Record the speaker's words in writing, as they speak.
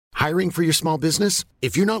Hiring for your small business?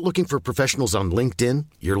 If you're not looking for professionals on LinkedIn,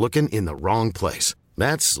 you're looking in the wrong place.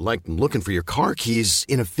 That's like looking for your car keys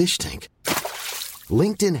in a fish tank.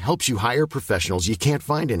 LinkedIn helps you hire professionals you can't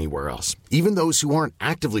find anywhere else, even those who aren't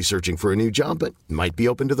actively searching for a new job but might be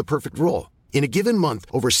open to the perfect role. In a given month,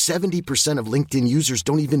 over 70% of LinkedIn users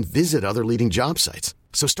don't even visit other leading job sites.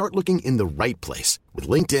 So start looking in the right place. With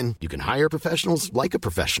LinkedIn, you can hire professionals like a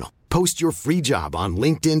professional. Post your free job on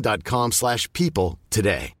linkedin.com/people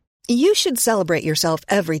today. You should celebrate yourself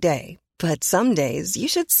every day, but some days you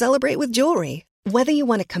should celebrate with jewelry. Whether you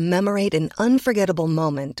want to commemorate an unforgettable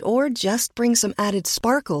moment or just bring some added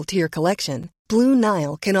sparkle to your collection, Blue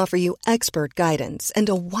Nile can offer you expert guidance and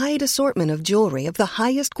a wide assortment of jewelry of the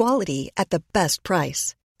highest quality at the best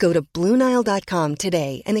price. Go to BlueNile.com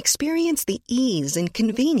today and experience the ease and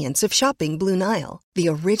convenience of shopping Blue Nile, the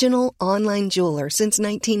original online jeweler since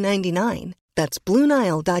 1999. That's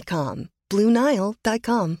BlueNile.com.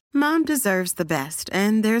 BlueNile.com. Mom deserves the best,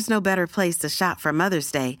 and there's no better place to shop for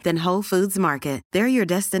Mother's Day than Whole Foods Market. They're your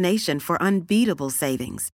destination for unbeatable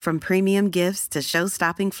savings, from premium gifts to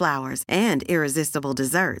show-stopping flowers and irresistible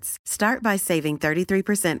desserts. Start by saving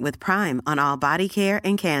 33% with Prime on all body care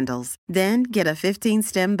and candles. Then get a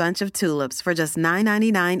 15-stem bunch of tulips for just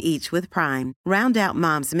 $9.99 each with Prime. Round out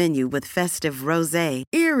Mom's menu with festive rosé,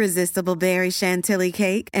 irresistible berry chantilly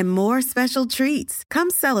cake, and more special treats. Come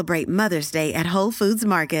celebrate Mother's Day at Whole Foods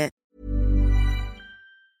Market.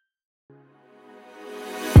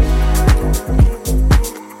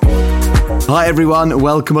 Hi everyone,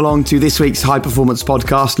 welcome along to this week's High Performance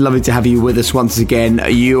Podcast. Lovely to have you with us once again.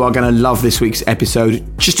 You are going to love this week's episode.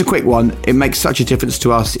 Just a quick one. It makes such a difference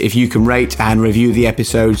to us if you can rate and review the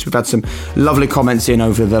episodes. We've had some lovely comments in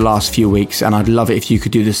over the last few weeks, and I'd love it if you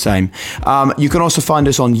could do the same. You can also find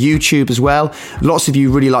us on YouTube as well. Lots of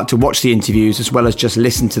you really like to watch the interviews as well as just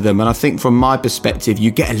listen to them, and I think from my perspective,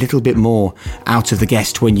 you get a little bit more out of the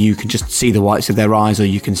guest when you can just see the whites of their eyes, or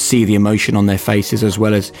you can see the emotion on their faces as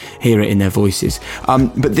well as hear it in their voices.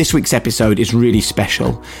 But this week's episode is really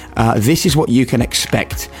special. This is what you can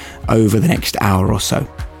expect over the next hour or so.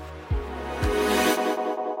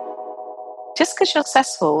 Just because you're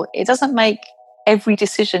successful, it doesn't make every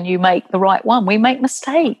decision you make the right one. We make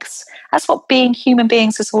mistakes. That's what being human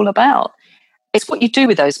beings is all about. It's what you do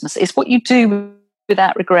with those mistakes. It's what you do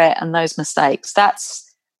without regret and those mistakes.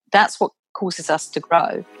 That's what causes us to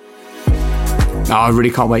grow. Oh, I really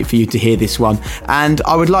can't wait for you to hear this one. And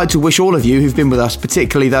I would like to wish all of you who've been with us,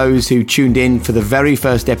 particularly those who tuned in for the very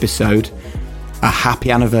first episode, a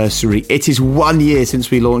happy anniversary. It is 1 year since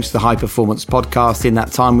we launched the High Performance Podcast. In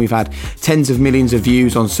that time, we've had tens of millions of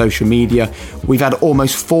views on social media. We've had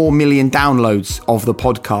almost 4 million downloads of the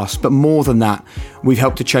podcast. But more than that, we've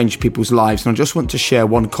helped to change people's lives. And I just want to share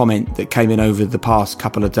one comment that came in over the past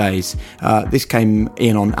couple of days. This came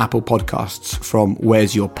in on Apple Podcasts from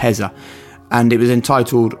Where's Your Pezza? And it was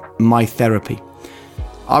entitled My Therapy.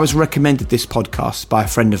 I was recommended this podcast by a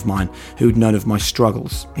friend of mine who'd known of my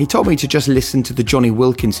struggles. He told me to just listen to the Johnny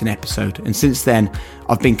Wilkinson episode, and since then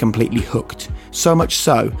I've been completely hooked. So much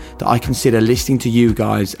so that I consider listening to you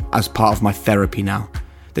guys as part of my therapy now.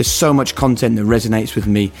 There's so much content that resonates with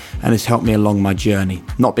me and has helped me along my journey.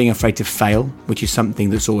 Not being afraid to fail, which is something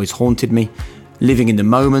that's always haunted me. Living in the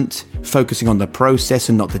moment, focusing on the process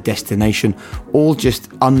and not the destination, all just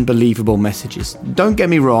unbelievable messages. Don't get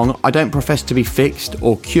me wrong, I don't profess to be fixed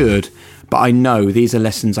or cured, but I know these are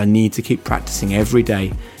lessons I need to keep practicing every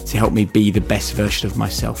day to help me be the best version of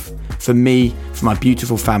myself. For me, for my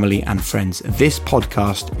beautiful family and friends, this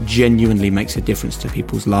podcast genuinely makes a difference to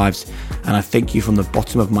people's lives, and I thank you from the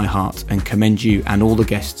bottom of my heart and commend you and all the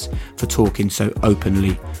guests for talking so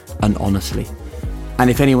openly and honestly. And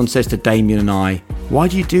if anyone says to Damien and I, why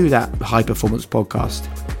do you do that High Performance Podcast?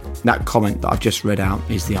 That comment that I've just read out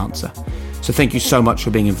is the answer. So thank you so much for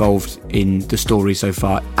being involved in the story so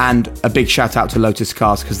far. And a big shout out to Lotus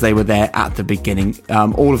Cars because they were there at the beginning.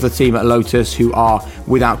 All of the team at Lotus, who are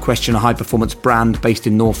without question a high performance brand based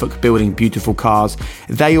in Norfolk, building beautiful cars,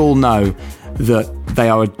 they all know that they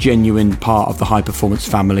are a genuine part of the high performance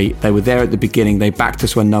family. They were there at the beginning, they backed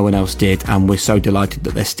us when no one else did, and we're so delighted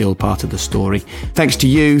that they're still part of the story. Thanks to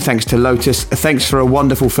you, thanks to Lotus, thanks for a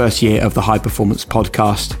wonderful first year of the High Performance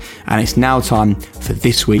Podcast, and it's now time for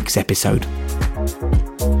this week's episode.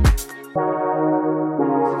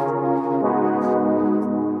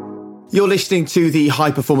 You're listening to the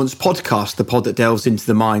High Performance Podcast, the pod that delves into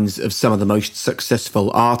the minds of some of the most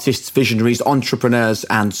successful artists, visionaries, entrepreneurs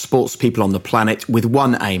and sports people on the planet with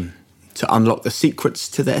one aim: to unlock the secrets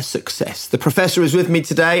to their success. The Professor is with me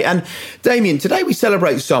today, and Damien, today we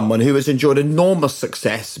celebrate someone who has enjoyed enormous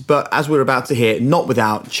success, but as we're about to hear, not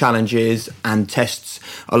without challenges and tests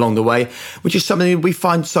along the way, which is something we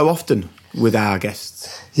find so often with our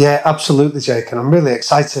guests. Yeah, absolutely, Jake, and I'm really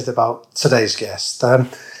excited about today's guest. I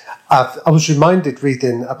was reminded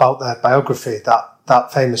reading about their biography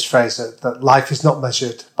that famous phrase that life is not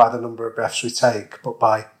measured by the number of breaths we take, but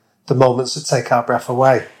by the moments that take our breath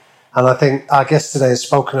away. And I think our guest today has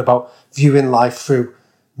spoken about viewing life through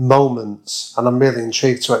moments, and I'm really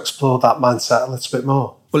intrigued to explore that mindset a little bit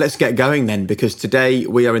more. Well, let's get going then, because today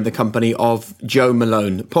we are in the company of Jo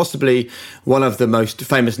Malone, possibly one of the most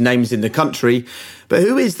famous names in the country. But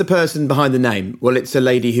who is the person behind the name? Well, it's a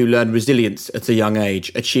lady who learned resilience at a young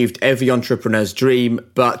age, achieved every entrepreneur's dream,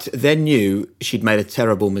 but then knew she'd made a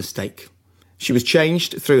terrible mistake. She was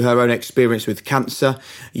changed through her own experience with cancer,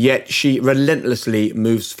 yet she relentlessly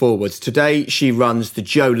moves forwards. Today, she runs the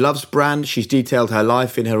Jo Loves brand. She's detailed her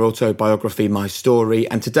life in her autobiography, My Story.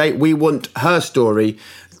 And today, we want her story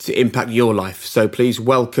to impact your life. So please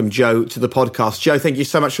welcome Jo to the podcast. Jo, thank you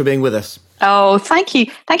so much for being with us. Oh, thank you.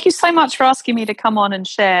 Thank you so much for asking me to come on and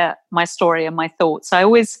share my story and my thoughts. I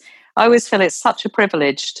always feel it's such a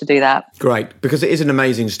privilege to do that. Great, because it is an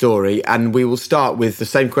amazing story. And we will start with the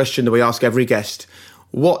same question that we ask every guest.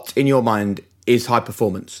 What, in your mind, is high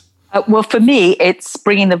performance? Well, for me, it's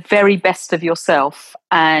bringing the very best of yourself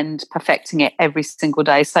and perfecting it every single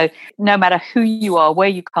day. So no matter who you are, where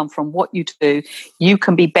you come from, what you do, you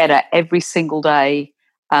can be better every single day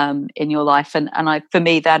in your life. And for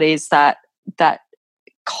me, that is that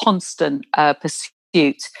constant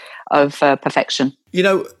pursuit of perfection. You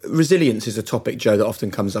know, resilience is a topic, Jo, that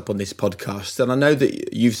often comes up on this podcast. And I know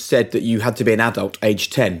that you've said that you had to be an adult age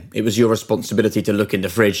 10. It was your responsibility to look in the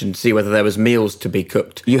fridge and see whether there was meals to be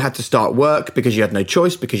cooked. You had to start work because you had no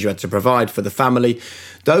choice, because you had to provide for the family.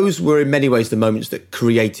 Those were in many ways the moments that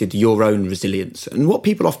created your own resilience. And what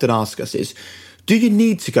people often ask us is, do you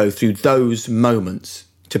need to go through those moments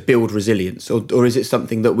to build resilience? Or is it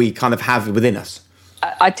something that we kind of have within us?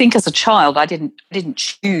 I think as a child, I didn't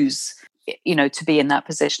choose, to be in that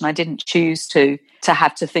position. I didn't choose to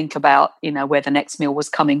have to think about, where the next meal was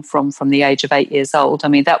coming from the age of 8 years old. I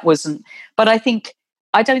mean, that wasn't, but I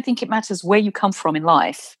don't think it matters where you come from in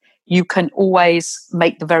life. You can always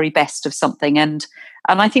make the very best of something. And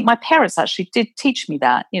I think my parents actually did teach me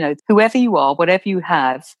that, whoever you are, whatever you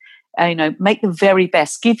have, make the very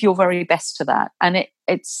best, give your very best to that. And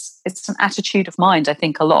it's an attitude of mind, I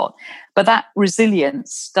think, a lot. But that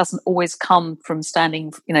resilience doesn't always come from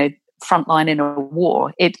standing, frontline in a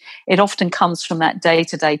war. It often comes from that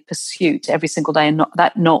day-to-day pursuit every single day, and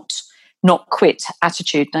not quit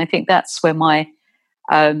attitude. And I think that's where my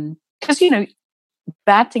because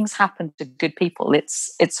bad things happen to good people.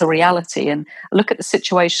 It's a reality. And look at the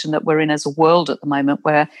situation that we're in as a world at the moment,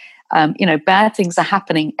 where bad things are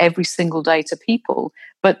happening every single day to people,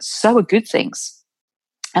 but so are good things.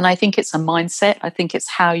 And I think it's a mindset. I think it's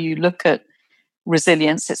how you look at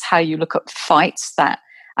resilience. It's how you look at fights, that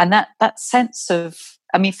sense of,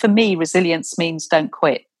 for me, resilience means don't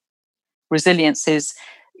quit. Resilience is,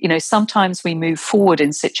 sometimes we move forward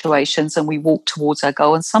in situations and we walk towards our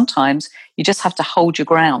goal, and sometimes you just have to hold your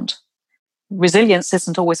ground. Resilience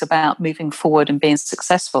isn't always about moving forward and being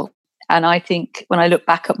successful. And I think when I look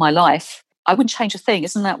back at my life, I wouldn't change a thing.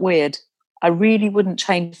 Isn't that weird? I really wouldn't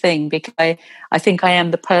change a thing, because I think I am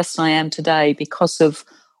the person I am today because of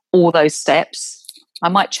all those steps. I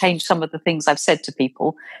might change some of the things I've said to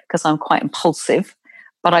people because I'm quite impulsive,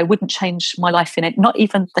 but I wouldn't change my life in it, not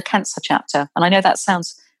even the cancer chapter. And I know that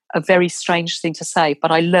sounds a very strange thing to say,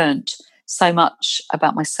 but I learned so much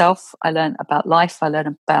about myself. I learned about life. I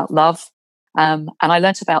learned about love. And I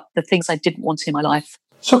learned about the things I didn't want in my life.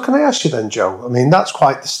 So can I ask you then, Jo, that's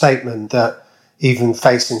quite the statement, that even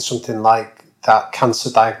facing something like that cancer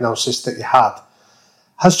diagnosis that you had,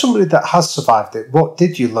 as somebody that has survived it, what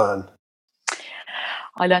did you learn?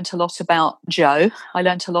 I learned a lot about Jo. I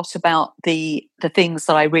learned a lot about the things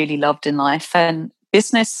that I really loved in life and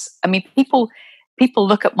business. People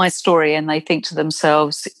look at my story and they think to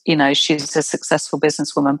themselves, she's a successful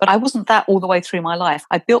businesswoman. But I wasn't that all the way through my life.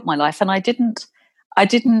 I built my life, and I didn't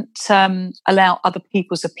allow other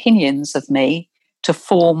people's opinions of me to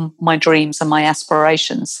form my dreams and my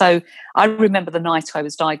aspirations. So I remember the night I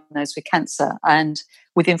was diagnosed with cancer, and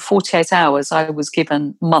within 48 hours, I was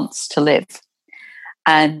given months to live.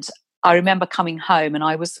 And I remember coming home, and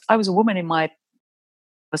I was a woman I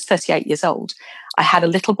was 38 years old. I had a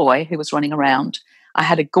little boy who was running around. I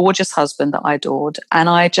had a gorgeous husband that I adored, and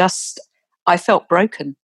I felt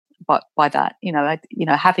broken by that.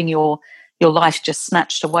 Having your your life just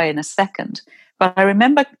snatched away in a second. But I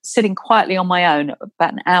remember sitting quietly on my own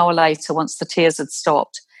about an hour later once the tears had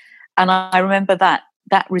stopped. And I remember that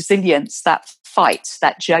resilience, that fight,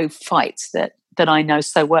 that Joe fight that I know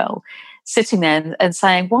so well, sitting there and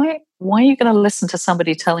saying, why are you going to listen to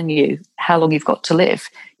somebody telling you how long you've got to live?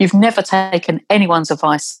 You've never taken anyone's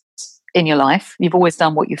advice in your life. You've always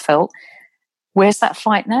done what you felt. Where's that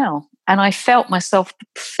fight now? And I felt myself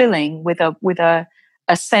filling with a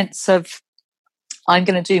sense of, I'm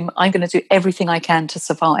going to do everything I can to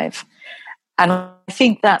survive. And I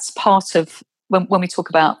think that's part of when you talk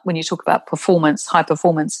about performance, high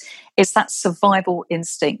performance, it's that survival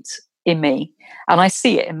instinct in me. And I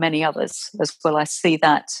see it in many others as well. I see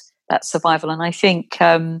that survival. And I think,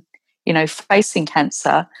 facing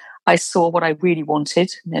cancer, I saw what I really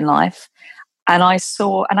wanted in life. And I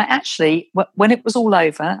actually, when it was all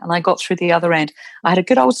over and I got through the other end, I had a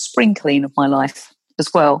good old spring clean of my life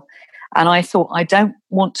as well. And I thought, I don't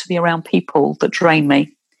want to be around people that drain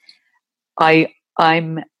me. We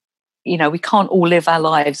can't all live our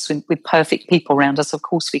lives with perfect people around us. Of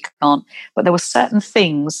course we can't. But there were certain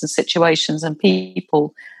things and situations and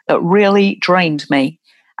people that really drained me.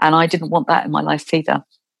 And I didn't want that in my life either.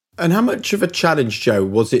 And how much of a challenge, Jo,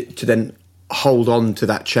 was it to then hold on to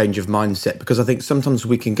that change of mindset? Because I think sometimes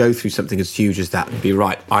we can go through something as huge as that and be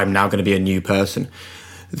right, I'm now going to be a new person.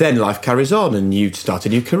 Then life carries on and you start a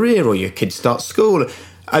new career or your kids start school.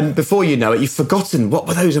 And before you know it, you've forgotten what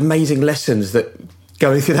were those amazing lessons that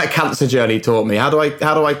going through that cancer journey taught me. How do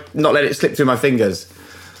I not let it slip through my fingers?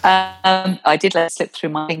 I did let it slip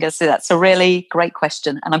through my fingers. So that's a really great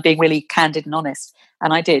question. And I'm being really candid and honest.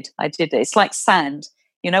 And I did. It's like sand.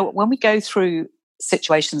 When we go through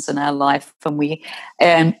situations in our life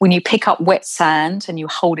and when you pick up wet sand and you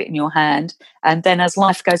hold it in your hand, and then as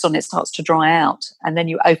life goes on, it starts to dry out, and then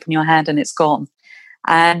you open your hand and it's gone.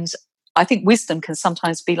 And I think wisdom can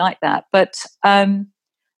sometimes be like that, but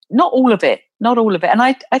not all of it. And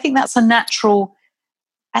I think that's a natural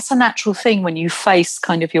thing when you face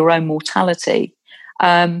kind of your own mortality.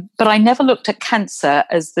 But I never looked at cancer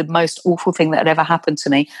as the most awful thing that had ever happened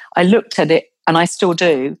to me. I looked at it, and I still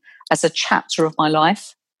do, as a chapter of my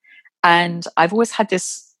life. And I've always had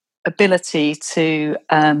this ability to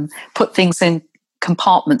put things in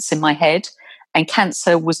compartments in my head, and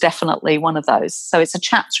cancer was definitely one of those. So it's a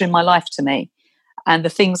chapter in my life to me, and the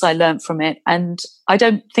things I learned from it. And I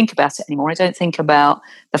don't think about it anymore. I don't think about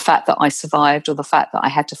the fact that I survived or the fact that I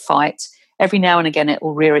had to fight. Every now and again, it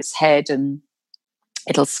will rear its head and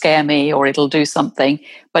it'll scare me or it'll do something,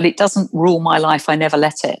 but it doesn't rule my life. I never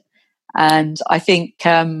let it. And I think,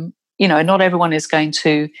 not everyone is going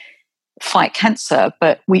to fight cancer,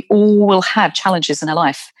 but we all will have challenges in our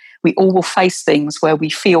life. We all will face things where we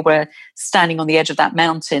feel we're standing on the edge of that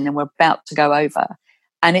mountain and we're about to go over.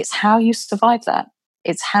 And it's how you survive that.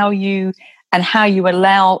 It's how you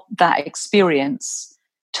allow that experience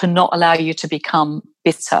to not allow you to become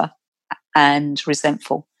bitter and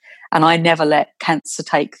resentful. And I never let cancer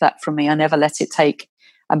take that from me. I never let it take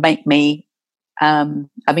and make me.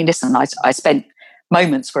 Listen, I spent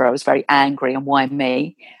moments where I was very angry and why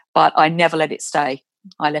me, but I never let it stay.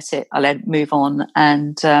 I let it move on.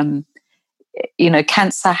 And,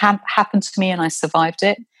 cancer happened to me and I survived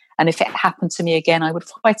it. And if it happened to me again, I would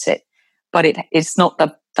fight it. But it's not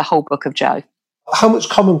the whole book of Jo. How much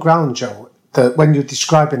common ground, Jo, that when you're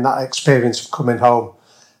describing that experience of coming home,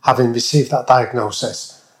 having received that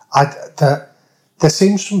diagnosis, there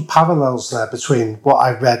seems some parallels there between what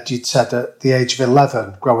I read you'd said at the age of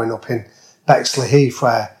 11, growing up in Bexley Heath,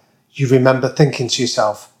 where you remember thinking to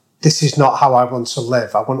yourself, this is not how I want to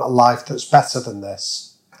live. I want a life that's better than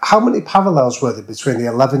this. How many parallels were there between the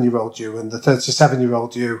 11-year-old you and the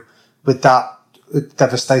 37-year-old you with that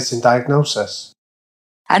devastating diagnosis?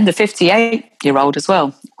 And the 58-year-old as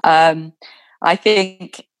well. I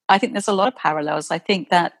think there's a lot of parallels. I think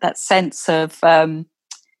that sense of... do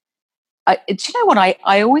you know what?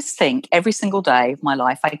 I always think every single day of my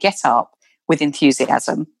life, I get up with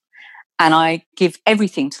enthusiasm and I give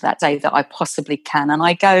everything to that day that I possibly can. And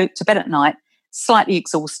I go to bed at night slightly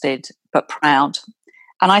exhausted, but proud.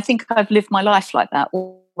 And I think I've lived my life like that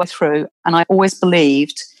all the way through. And I always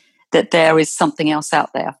believed that there is something else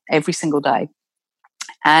out there every single day.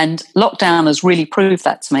 And lockdown has really proved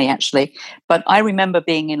that to me, actually. But I remember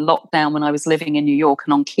being in lockdown when I was living in New York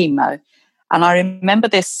and on chemo. And I remember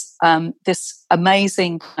this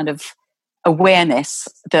amazing kind of awareness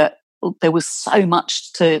that there was so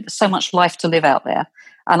much life to live out there,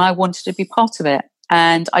 and I wanted to be part of it,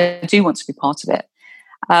 and I do want to be part of it.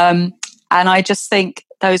 And I just think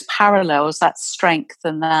those parallels, that strength,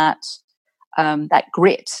 and that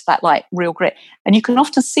grit, that like real grit, and you can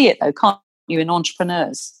often see it though, can't you, in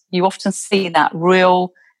entrepreneurs. You often see that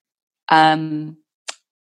real,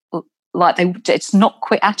 it's not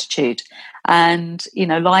quit attitude. And,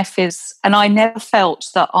 life is, and I never felt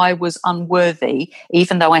that I was unworthy,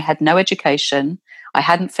 even though I had no education. I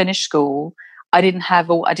hadn't finished school. I didn't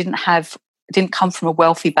come from a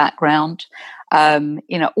wealthy background.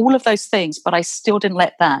 All of those things, but I still didn't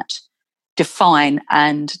let that define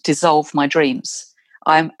and dissolve my dreams.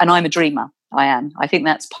 I'm a dreamer. I am. I think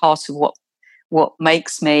that's part of what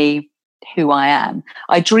makes me who I am.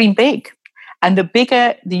 I dream big. And the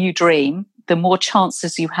bigger that you dream, the more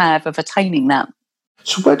chances you have of attaining that.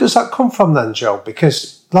 So where does that come from then, Jo?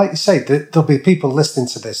 Because, like you say, there'll be people listening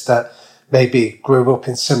to this that maybe grew up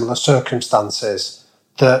in similar circumstances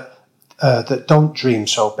that don't dream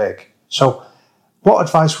so big. So what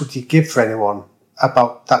advice would you give for anyone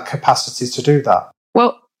about that capacity to do that?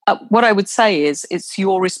 Well, what I would say is it's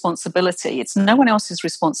your responsibility. It's no one else's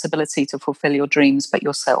responsibility to fulfill your dreams but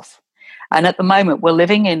yourself. And at the moment, we're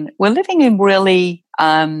living in really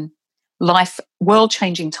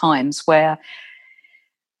world-changing times where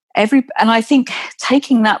and I think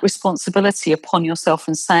taking that responsibility upon yourself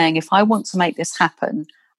and saying, if I want to make this happen,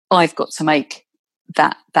 I've got to make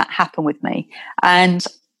that happen with me. And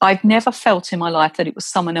I've never felt in my life that it was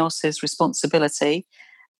someone else's responsibility.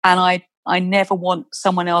 And I never want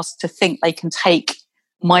someone else to think they can take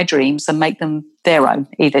my dreams and make them their own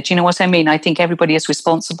either. Do you know what I mean? I think everybody is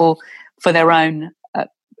responsible for their own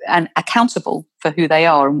and accountable for who they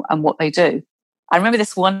are and what they do. I remember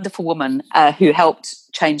this wonderful woman who helped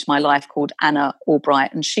change my life called Anna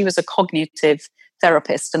Albright, and she was a cognitive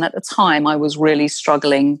therapist. And at the time, I was really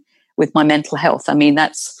struggling with my mental health. I mean,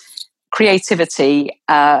 that's creativity,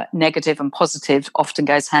 negative and positive, often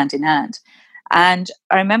goes hand in hand. And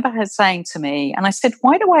I remember her saying to me, and I said,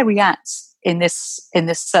 why do I react in this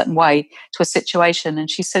certain way to a situation? And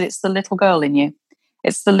she said, it's the little girl in you.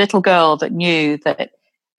 It's the little girl that knew that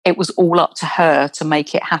it was all up to her to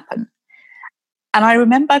make it happen. And I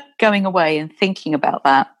remember going away and thinking about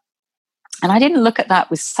that. And I didn't look at that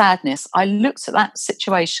with sadness. I looked at that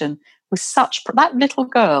situation with that little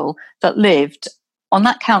girl that lived on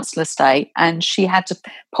that council estate, and she had to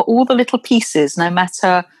put all the little pieces, no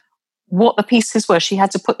matter what the pieces were, she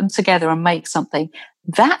had to put them together and make something.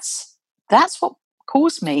 That's what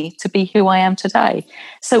caused me to be who I am today.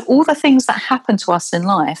 So all the things that happen to us in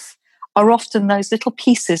life are often those little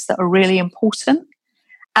pieces that are really important.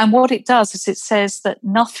 And what it does is it says that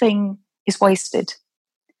nothing is wasted.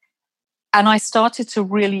 And I started to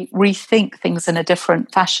really rethink things in a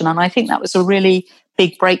different fashion. And I think that was a really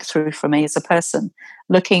big breakthrough for me as a person.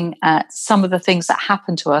 Looking at some of the things that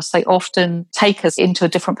happen to us, they often take us into a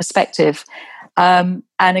different perspective. And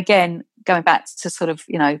again, going back to sort of,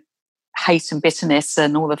 hate and bitterness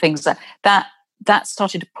and all the things that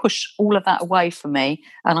started to push all of that away from me.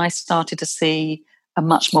 And I started to see a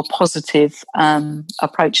much more positive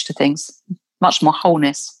approach to things, much more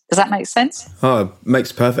wholeness. Does that make sense? Oh, it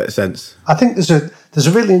makes perfect sense. I think there's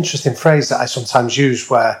a really interesting phrase that I sometimes use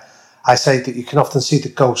where I say that you can often see the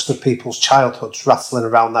ghost of people's childhoods rattling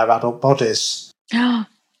around their adult bodies. Oh,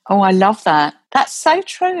 I love that. That's so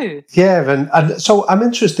true. Yeah, and so I'm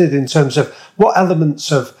interested in terms of what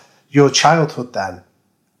elements of your childhood then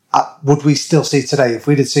would we still see today if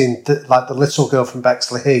we'd had seen the little girl from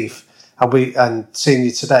Bexley Heath and seeing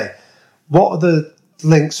you today. What are the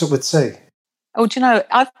links that we'd see? Oh, do you know,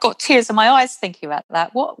 I've got tears in my eyes thinking about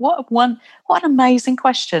that. What an amazing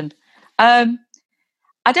question.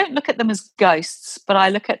 I don't look at them as ghosts, but I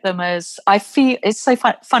look at them as, I feel, it's so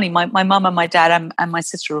funny. My mum and my dad and my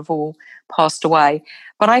sister have all passed away,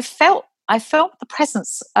 but I felt the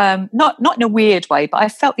presence, not in a weird way, but I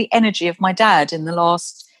felt the energy of my dad in the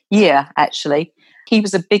last year, actually. He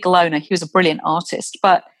was a big loner. He was a brilliant artist,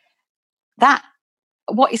 but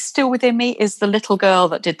what is still within me is the little girl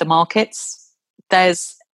that did the markets. I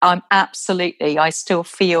still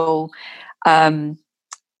feel,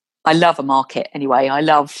 I love a market anyway. I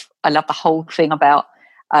love the whole thing about,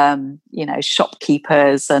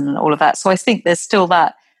 shopkeepers and all of that. So I think there's still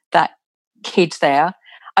that kid there.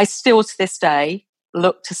 I still, to this day,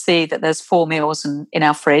 look to see that there's 4 meals in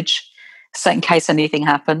our fridge. So in case anything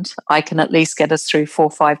happened, I can at least get us through 4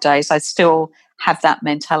 or 5 days. I still have that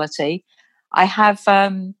mentality. I have,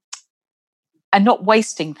 and not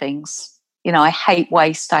wasting things. I hate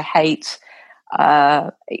waste. I hate,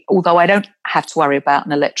 although I don't have to worry about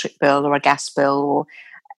an electric bill or a gas bill or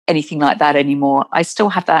anything like that anymore, I still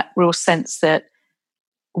have that real sense that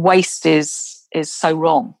waste is so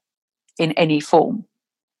wrong in any form.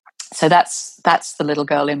 So that's the little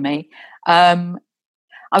girl in me. I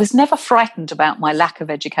was never frightened about my lack of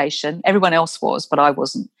education. Everyone else was, but I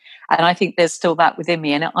wasn't. And I think there's still that within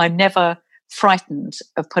me. And I'm never frightened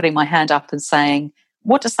of putting my hand up and saying,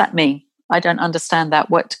 what does that mean? I don't understand that.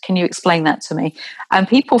 What can you explain that to me? And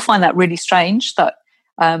people find that really strange that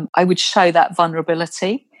I would show that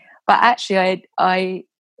vulnerability. But actually,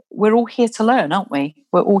 we're all here to learn, aren't we?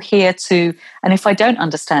 We're all here to, and if I don't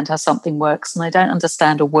understand how something works and I don't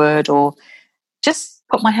understand a word, or just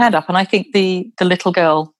put my hand up. And I think the little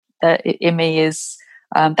girl in me is,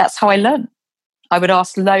 that's how I learn. I would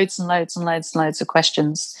ask loads and loads and loads and loads of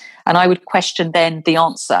questions, and I would question then the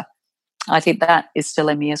answer. I think that is still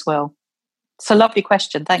in me as well. It's a lovely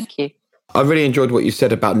question. Thank you. I really enjoyed what you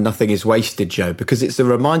said about nothing is wasted, Jo, because it's a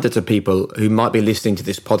reminder to people who might be listening to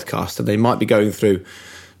this podcast and they might be going through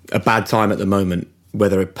a bad time at the moment,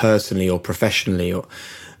 whether personally or professionally, or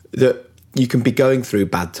that you can be going through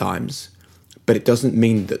bad times, but it doesn't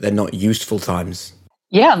mean that they're not useful times.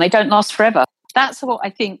 Yeah, and they don't last forever. That's what I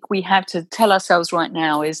think we have to tell ourselves right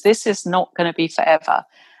now, is this is not going to be forever.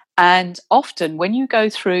 And often when you go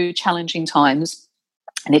through challenging times,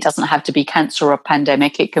 and it doesn't have to be cancer or a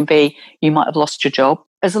pandemic, it can be you might have lost your job.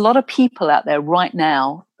 There's a lot of people out there right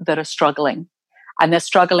now that are struggling. And they're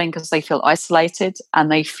struggling because they feel isolated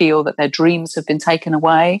and they feel that their dreams have been taken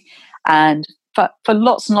away, and for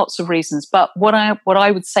lots and lots of reasons. But what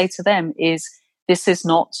I would say to them is, this is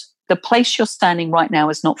not, the place you're standing right now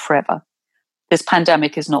is not forever. This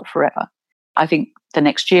pandemic is not forever. I think the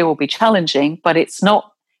next year will be challenging, but it's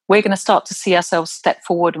not. We're going to start to see ourselves step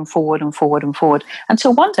forward and forward and forward and forward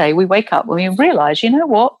until one day we wake up and we realize, you know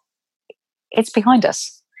what? It's behind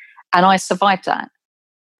us. And I survived that.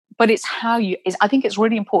 But it's how I think it's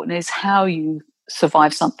really important is how you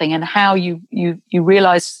survive something, and how you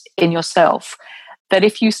realize in yourself that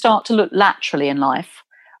if you start to look laterally in life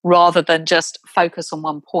rather than just focus on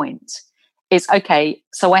one point, it's okay,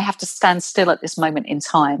 so I have to stand still at this moment in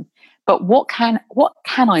time. But what can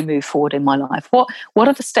I move forward in my life? What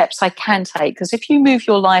are the steps I can take? Because if you move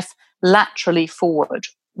your life laterally forward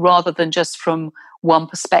rather than just from one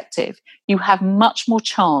perspective, you have much more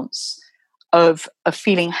chance of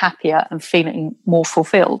feeling happier and feeling more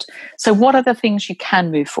fulfilled. So what are the things you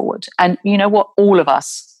can move forward? And you know what? All of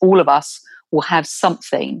us will have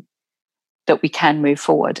something that we can move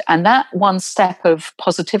forward. And that one step of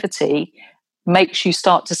positivity makes you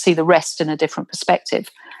start to see the rest in a different perspective.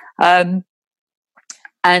 And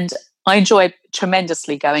I enjoy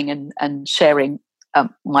tremendously going and sharing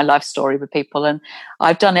my life story with people. And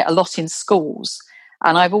I've done it a lot in schools.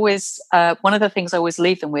 And I've always, one of the things I always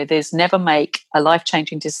leave them with is never make a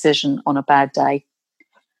life-changing decision on a bad day.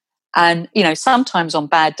 And, you know, sometimes on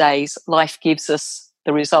bad days, life gives us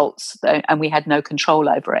the results and we had no control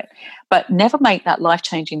over it. But never make that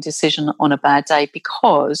life-changing decision on a bad day,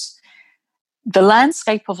 because the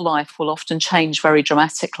landscape of life will often change very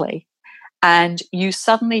dramatically. And you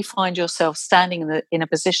suddenly find yourself standing in a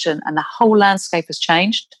position and the whole landscape has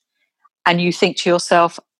changed. And you think to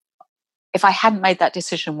yourself, if I hadn't made that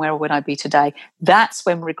decision, where would I be today? That's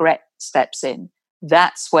when regret steps in.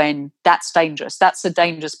 That's dangerous. That's a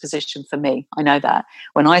dangerous position for me. I know that.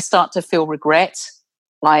 When I start to feel regret,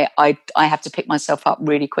 I have to pick myself up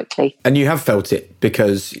really quickly. And you have felt it,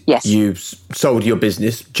 because yes, you sold your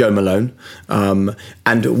business, Jo Malone, and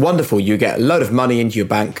wonderful. You get a load of money into your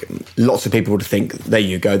bank. Lots of people would think, there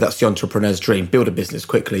you go, that's the entrepreneur's dream. Build a business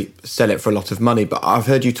quickly, sell it for a lot of money. But I've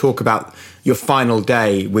heard you talk about your final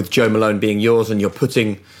day with Jo Malone being yours, and you're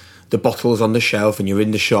putting the bottles on the shelf and you're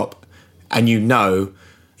in the shop and you know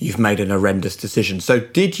you've made an horrendous decision. So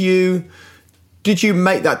did you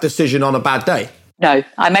make that decision on a bad day? No,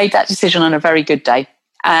 I made that decision on a very good day,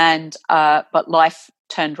 and but life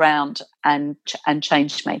turned round and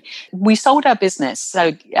changed me. We sold our business,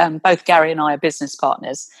 so both Gary and I are business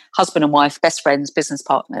partners, husband and wife, best friends, business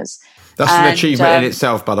partners. That's an achievement in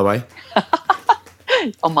itself, by the way.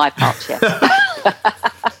 On my part, yes,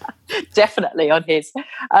 definitely on his.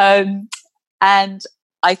 And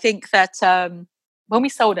I think that when we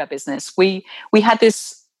sold our business, we had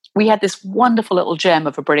this wonderful little gem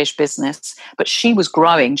of a British business, but she was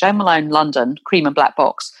growing. Jo Malone London, Cream and Black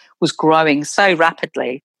Box, was growing so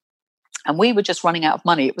rapidly, and we were just running out of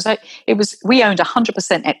money. We owned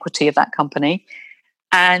 100% equity of that company,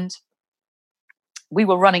 and we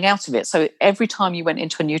were running out of it. So every time you went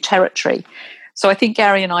into a new territory, so I think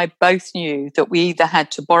Gary and I both knew that we either had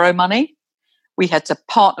to borrow money, we had to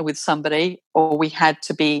partner with somebody, or we had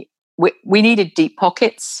to be. We needed deep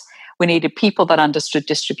pockets. We needed people that understood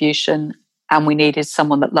distribution, and we needed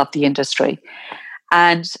someone that loved the industry.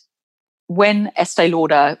 And when Estee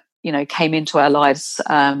Lauder, came into our lives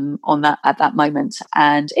at that moment,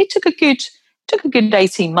 and it took a good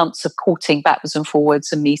 18 months of courting backwards and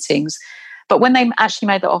forwards and meetings. But when they actually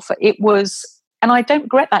made the offer, it was, and I don't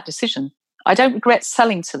regret that decision. I don't regret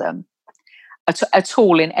selling to them at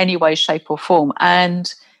all in any way, shape or form.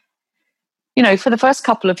 And, you know, for the first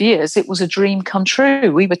couple of years, it was a dream come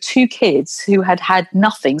true. We were two kids who had had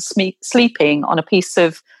nothing, sleeping on a piece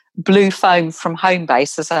of blue foam from home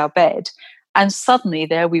base as our bed. And suddenly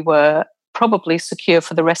there we were, probably secure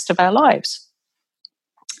for the rest of our lives.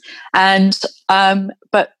 And,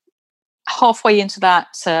 but halfway into that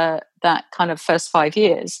kind of first 5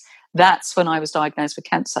 years, that's when I was diagnosed with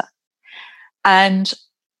cancer. And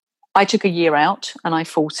I took a year out and I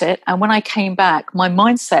fought it. And when I came back, my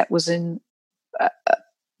mindset was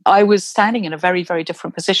I was standing in a very, very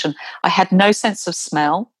different position. I had no sense of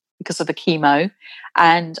smell because of the chemo.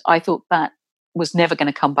 And I thought that was never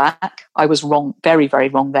going to come back. I was wrong, very, very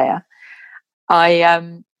wrong there.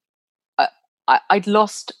 I'd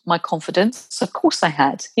lost my confidence. Of course I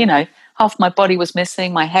had. You know, half my body was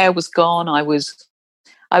missing. My hair was gone. I was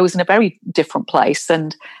in a very different place.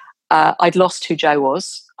 And I'd lost who Joe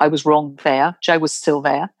was. I was wrong there. Joe was still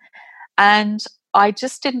there. And I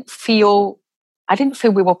just didn't feel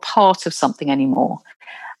we were part of something anymore.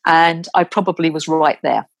 And I probably was right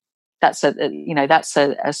there. That's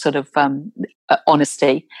a sort of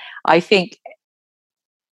honesty. I think,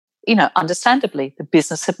 you know, understandably, the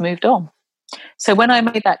business had moved on. So when I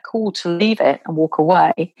made that call to leave it and walk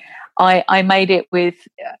away, I made it with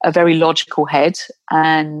a very logical head.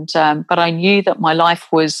 And but I knew that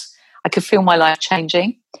I could feel my life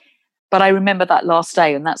changing. But I remember that last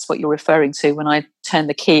day, and that's what you're referring to. When I turned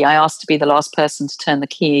the key, I asked to be the last person to turn the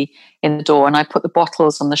key in the door, and I put the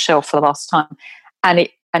bottles on the shelf for the last time. And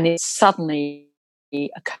it suddenly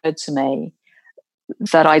occurred to me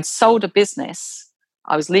that I'd sold a business.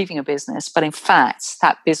 I was leaving a business, but in fact,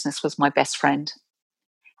 that business was my best friend.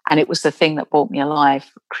 And it was the thing that brought me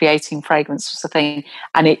alive. Creating fragrance was the thing.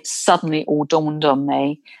 And it suddenly all dawned on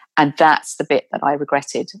me. And that's the bit that I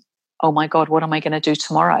regretted. Oh my God, what am I going to do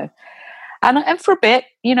tomorrow? And for a bit,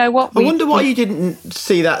 you know what? I wonder why you didn't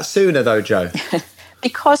see that sooner, though, Jo.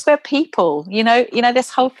 Because we're people, you know, this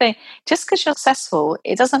whole thing. Just because you're successful,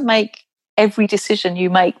 it doesn't make every decision you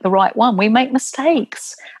make the right one. We make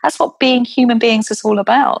mistakes. That's what being human beings is all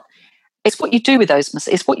about. It's what you do with those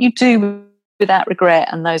mistakes. It's what you do with that regret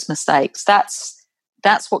and those mistakes. That's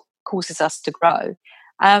what causes us to grow.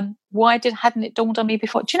 Why hadn't it dawned on me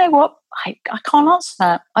before? Do you know what? I can't answer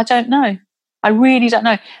that. I don't know. I really don't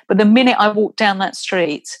know. But the minute I walked down that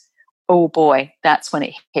street, oh boy, that's when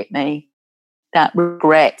it hit me. That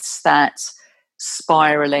regrets, that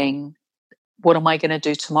spiraling. What am I going to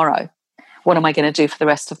do tomorrow? What am I going to do for the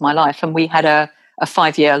rest of my life? And we had a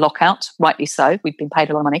 5-year lockout, rightly so. We'd been paid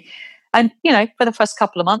a lot of money. And, you know, for the first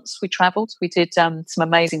couple of months, we traveled. We did some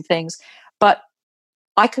amazing things. But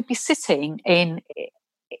I could be sitting in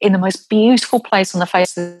the most beautiful place on the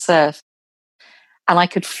face of this earth, and I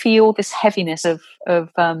could feel this heaviness of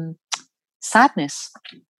sadness.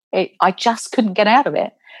 I just couldn't get out of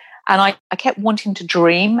it. And I kept wanting to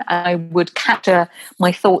dream. I would capture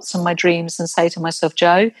my thoughts and my dreams and say to myself,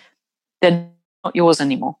 Jo, they're not yours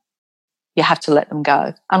anymore. You have to let them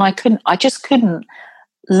go. And I just couldn't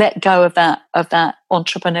let go of that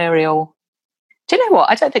entrepreneurial. Do you know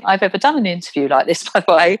what? I don't think I've ever done an interview like this, by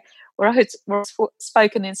the way, where I've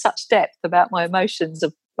spoken in such depth about my emotions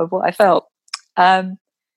of what I felt.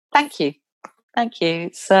 Thank you.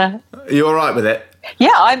 It's you all right with it?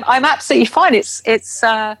 Yeah, I'm absolutely fine. It's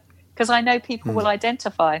because I know people will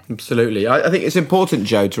identify. Absolutely. I think it's important,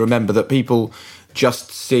 Jo, to remember that people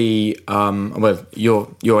just see, well,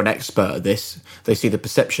 you're an expert at this. They see the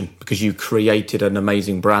perception because you created an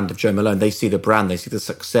amazing brand of Jo Malone. They see the brand, they see the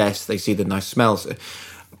success, they see the nice smells.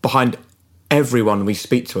 Behind everyone we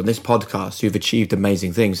speak to on this podcast who've achieved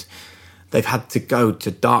amazing things, they've had to go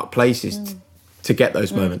to dark places to get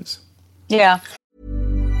those moments. Yeah.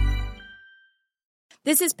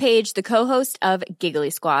 This is Paige, the co-host of Giggly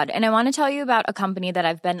Squad, and I want to tell you about a company that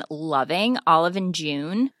I've been loving, Olive &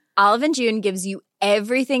 June. Olive & June gives you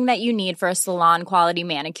everything that you need for a salon-quality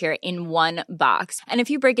manicure in one box. And if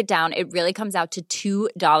you break it down, it really comes out to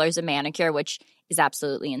 $2 a manicure, which is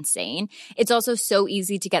absolutely insane. It's also so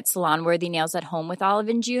easy to get salon-worthy nails at home with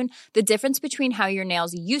Olive & June. The difference between how your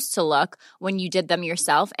nails used to look when you did them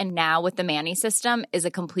yourself and now with the Mani system is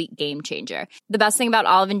a complete game changer. The best thing about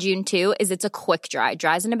Olive & June, too, is it's a quick dry.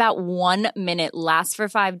 Dries in about 1 minute, lasts for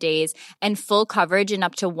 5 days, and full coverage in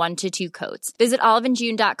up to 1 to 2 coats. Visit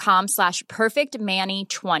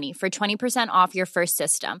oliveandjune.com/perfectmani20 for 20% off your first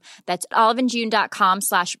system. That's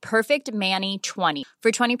oliveandjune.com/perfectmani20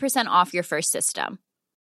 for 20% off your first system.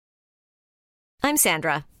 I'm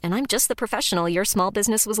Sandra, and I'm just the professional your small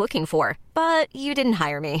business was looking for. But you didn't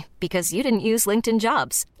hire me because you didn't use LinkedIn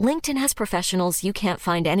Jobs. LinkedIn has professionals you can't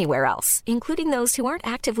find anywhere else, including those who aren't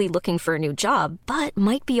actively looking for a new job, but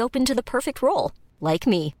might be open to the perfect role, like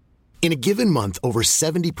me. In a given month, over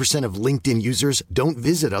 70% of LinkedIn users don't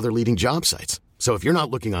visit other leading job sites. So if you're not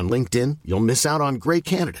looking on LinkedIn, you'll miss out on great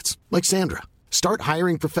candidates like Sandra. Start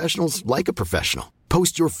hiring professionals like a professional.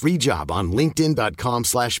 Post your free job on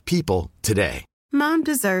linkedin.com/people today. Mom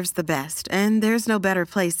deserves the best, and there's no better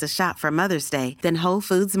place to shop for Mother's Day than Whole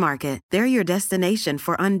Foods Market. They're your destination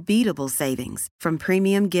for unbeatable savings, from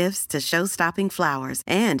premium gifts to show-stopping flowers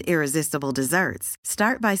and irresistible desserts.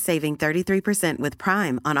 Start by saving 33% with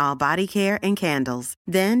Prime on all body care and candles.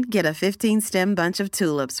 Then get a 15-stem bunch of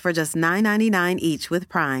tulips for just $9.99 each with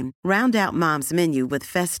Prime. Round out Mom's menu with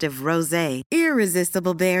festive rosé,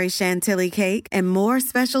 irresistible berry chantilly cake, and more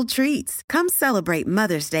special treats. Come celebrate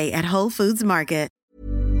Mother's Day at Whole Foods Market.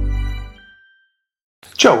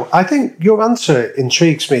 Joe, I think your answer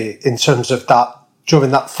intrigues me in terms of that during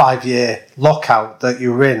that 5-year lockout that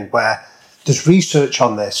you were in, where there's research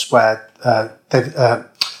on this, where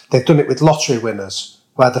they've done it with lottery winners,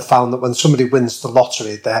 where they found that when somebody wins the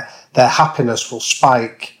lottery, their happiness will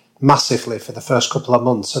spike massively for the first couple of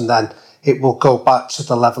months, and then it will go back to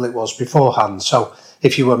the level it was beforehand. So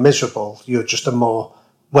if you were miserable, you're just a more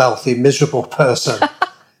wealthy, miserable person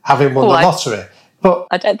having won the lottery. But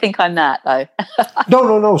I don't think I'm that, though.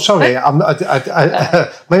 No. Sorry,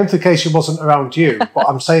 my implication wasn't around you, but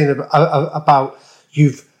I'm saying about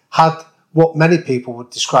you've had what many people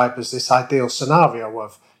would describe as this ideal scenario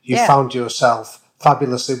of you found yourself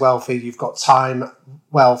fabulously wealthy, you've got time,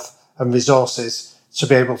 wealth, and resources to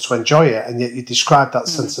be able to enjoy it, and yet you describe that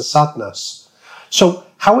sense of sadness. So,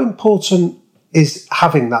 how important is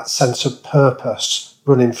having that sense of purpose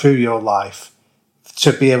running through your life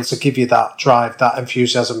to be able to give you that drive, that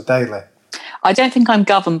enthusiasm daily? I don't think I'm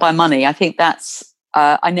governed by money. I think that's,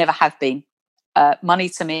 I never have been. Money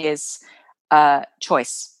to me is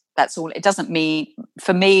choice. That's all. It doesn't mean,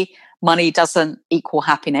 for me, money doesn't equal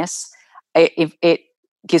happiness. It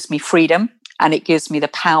gives me freedom and it gives me the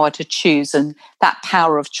power to choose. And that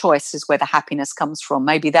power of choice is where the happiness comes from.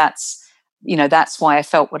 Maybe that's why I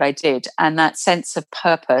felt what I did. And that sense of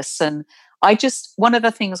purpose. And one of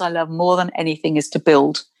the things I love more than anything is to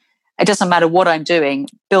build. It doesn't matter what I'm doing,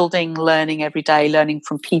 building, learning every day, learning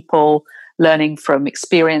from people, learning from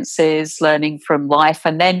experiences, learning from life,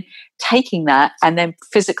 and then taking that and then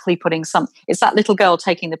physically putting it's that little girl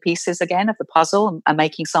taking the pieces again of the puzzle and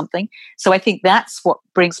making something. So I think that's what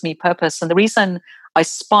brings me purpose. And the reason I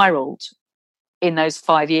spiraled in those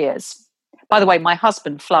 5 years, by the way, my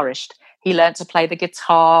husband flourished. He learned to play the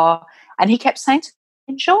guitar and he kept saying,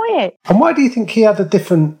 enjoy it. And why do you think he had a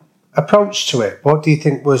different approach to it? What do you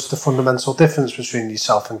think was the fundamental difference between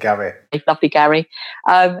yourself and Gary? Lovely Gary.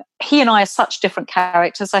 He and I are such different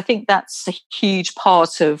characters. I think that's a huge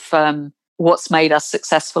part of what's made us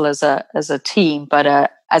successful as a team,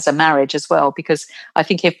 but as a marriage as well. Because I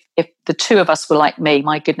think if the two of us were like me,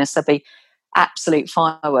 my goodness, there'd be absolute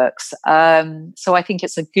fireworks. So I think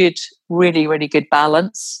it's a good, really, really good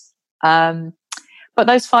balance. But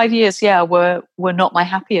those 5 years, were not my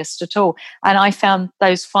happiest at all. And I found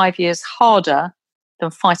those 5 years harder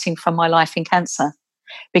than fighting for my life in cancer.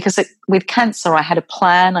 Because with cancer, I had a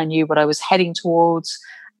plan. I knew what I was heading towards.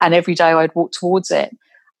 And every day I'd walk towards it.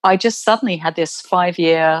 I just suddenly had this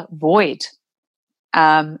 5-year void.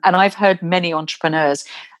 And I've heard many entrepreneurs.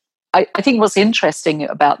 I think what's interesting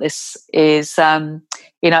about this is,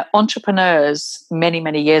 entrepreneurs many,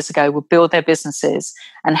 many years ago would build their businesses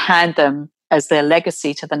and hand them as their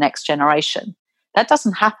legacy to the next generation. That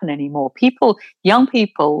doesn't happen anymore. Young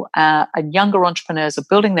people and younger entrepreneurs are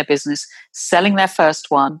building their business, selling their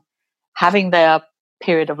first one, having their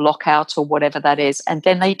period of lockout or whatever that is, and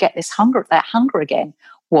then they get that hunger again.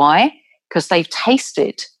 Why? Because they've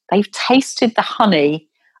tasted the honey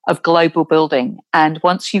of global building. And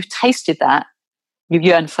once you've tasted that, you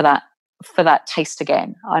yearn for that taste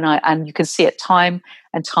again. And you can see it time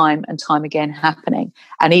and time and time again happening.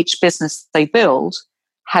 And each business they build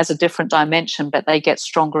has a different dimension, but they get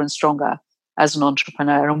stronger and stronger as an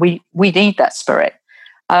entrepreneur. And we need that spirit.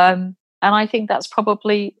 And I think that's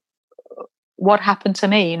probably what happened to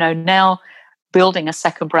me. Now building a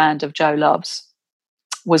second brand of Joe Loves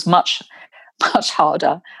was much, much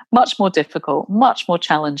harder, much more difficult, much more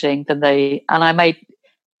challenging and I made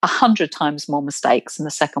 100 times more mistakes in the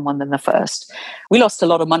second one than the first. We lost a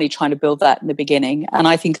lot of money trying to build that in the beginning. And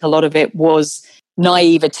I think a lot of it was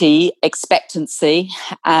naivety, expectancy,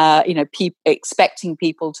 expecting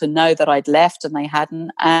people to know that I'd left and they hadn't.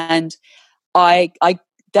 And I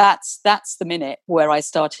that's the minute where I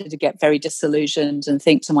started to get very disillusioned and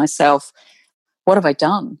think to myself, what have I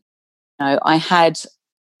done? I had,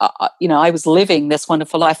 I was living this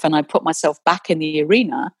wonderful life, and I put myself back in the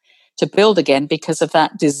arena to build again because of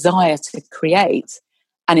that desire to create,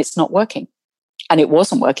 and it's not working. And it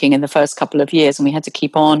wasn't working in the first couple of years, and we had to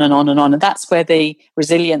keep on and on and on. And that's where the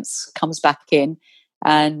resilience comes back in,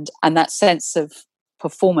 and that sense of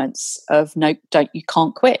performance of no, you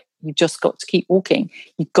can't quit. You've just got to keep walking.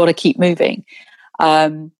 You've got to keep moving.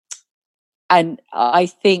 And I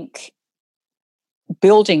think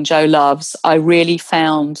building Joe Loves, I really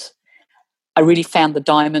found the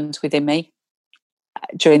diamond within me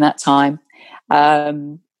during that time.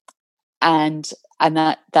 And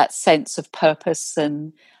that sense of purpose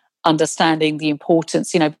and understanding the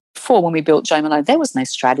importance. Before, when we built Joe Malone, there was no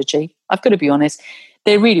strategy. I've got to be honest,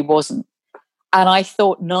 there really wasn't. And I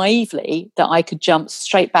thought naively that I could jump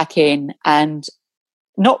straight back in and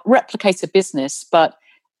not replicate a business, but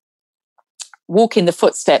walk in the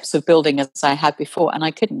footsteps of building as I had before. And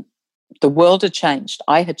I couldn't. The world had changed.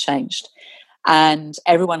 I had changed. And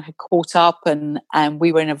everyone had caught up, and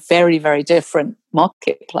we were in a very, very different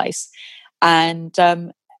marketplace. And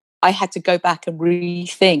I had to go back and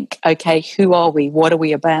rethink, okay, who are we? What are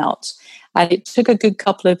we about? And it took a good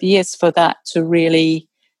couple of years for that to really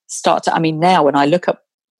start to, now when I look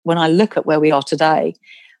at where we are today,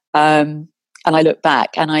 and I look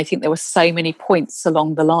back, and I think there were so many points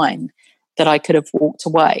along the line that I could have walked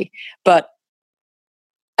away. But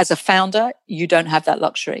as a founder, you don't have that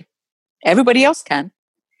luxury. Everybody else can,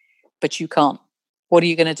 but you can't. What are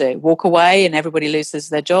you going to do? Walk away and everybody loses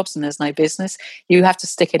their jobs and there's no business? You have to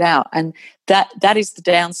stick it out. And that is the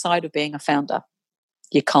downside of being a founder.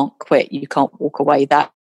 You can't quit. You can't walk away.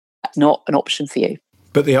 That's not an option for you.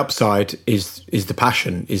 But the upside is the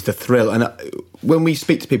passion, is the thrill. And when we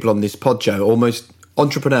speak to people on this pod, Joe,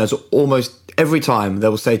 entrepreneurs, almost every time they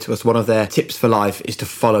will say to us one of their tips for life is to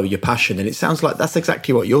follow your passion. And it sounds like that's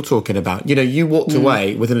exactly what you're talking about. You walked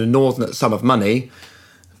away with an inordinate sum of money,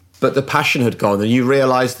 but the passion had gone, and you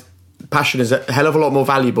realised passion is a hell of a lot more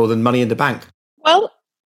valuable than money in the bank. Well,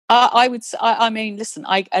 listen,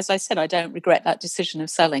 as I said, I don't regret that decision of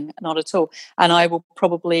selling, not at all. And I will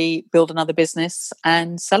probably build another business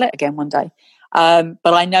and sell it again one day.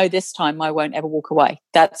 But I know this time I won't ever walk away.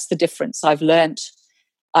 That's the difference. I've learned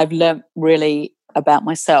really about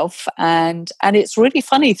myself, and it's really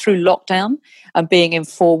funny through lockdown and being in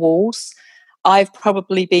four walls. I've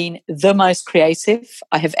probably been the most creative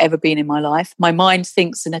I have ever been in my life. My mind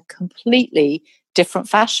thinks in a completely different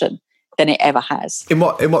fashion than it ever has. In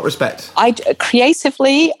what respect?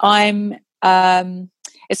 Creatively, I'm.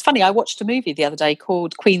 It's funny. I watched a movie the other day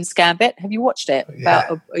called Queen's Gambit. Have you watched it? Yeah.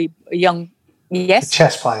 About a young, yes, a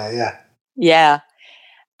chess player. Yeah. Yeah,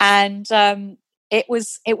 and it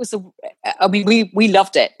was. We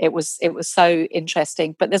loved it. It was so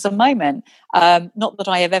interesting. But there's a moment. Not that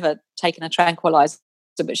I have ever taken a tranquilizer,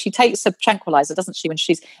 but she takes a tranquilizer, doesn't she?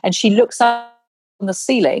 And she looks up on the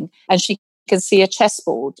ceiling and she can see a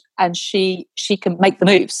chessboard and she can make the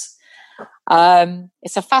moves.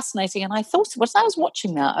 It's a fascinating. And I thought, as I was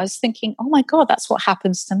watching that, I was thinking, oh my God, that's what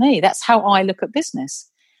happens to me. That's how I look at business.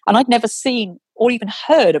 And I'd never seen or even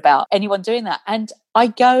heard about anyone doing that. And I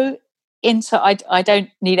go into, I don't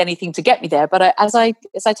need anything to get me there, but as I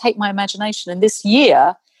take my imagination, and this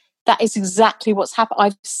year, that is exactly what's happened.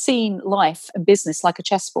 I've seen life and business like a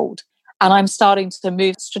chessboard, and I'm starting to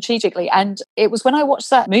move strategically. And it was when I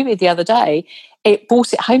watched that movie the other day, it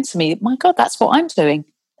brought it home to me. My God, that's what I'm doing.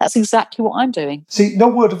 That's exactly what I'm doing. See, no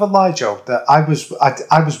word of a lie, Joe, that I was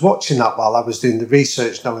watching that while I was doing the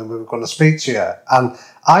research, knowing we were going to speak to you. And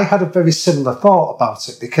I had a very similar thought about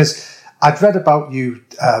it, because I'd read about you,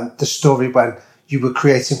 the story when you were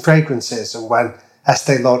creating fragrances, and when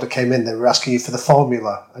Estee Lauder came in, they were asking you for the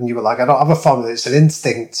formula, and you were like, I don't have a formula, it's an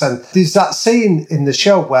instinct. And there's that scene in the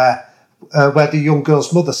show where the young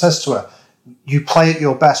girl's mother says to her, you play at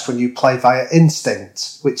your best when you play via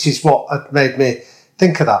instinct, which is what had made me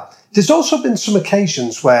think of that. There's also been some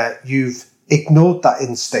occasions where you've ignored that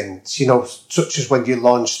instinct, such as when you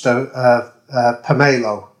launched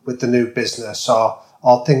Pomelo with the new business,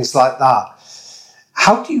 or things like that.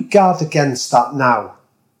 How do you guard against that now,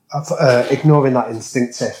 of ignoring that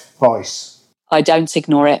instinctive voice? I don't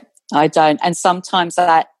ignore it. I don't. And sometimes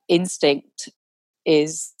that instinct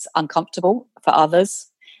is uncomfortable for others,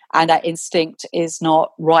 and that instinct is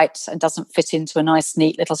not right and doesn't fit into a nice,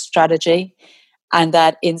 neat little strategy. And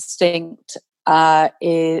that instinct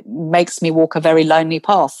it makes me walk a very lonely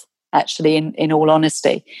path, actually, in all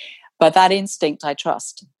honesty. But that instinct I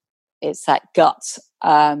trust. It's that gut.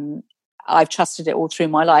 I've trusted it all through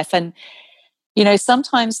my life. And You know,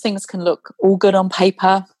 sometimes things can look all good on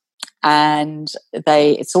paper and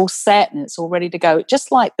it's all set and it's all ready to go,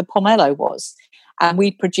 just like the pomelo was. And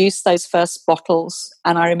we produced those first bottles.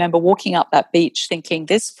 And I remember walking up that beach thinking,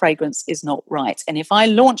 this fragrance is not right. And if I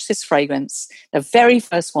launch this fragrance, the very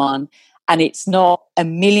first one, and it's not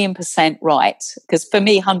 1,000,000% right, because for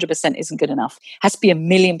me, 100% isn't good enough. It has to be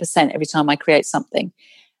 1,000,000% every time I create something.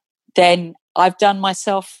 Then I've done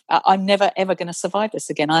myself, I'm never, ever going to survive this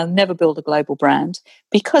again. I'll never build a global brand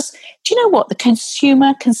because, do you know what? The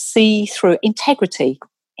consumer can see through integrity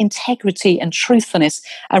and truthfulness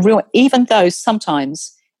and real, even though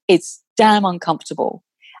sometimes it's damn uncomfortable.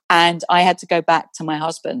 And I had to go back to my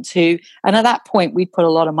husband and at that point we'd put a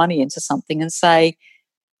lot of money into something and say,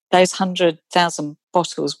 those 100,000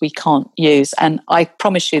 bottles we can't use. And I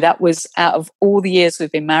promise you that was, out of all the years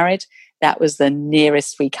we've been married, that was the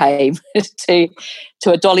nearest we came to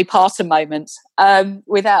a Dolly Parton moment,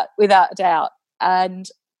 without a doubt. And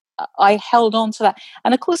I held on to that.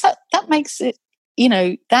 And of course, that makes it, you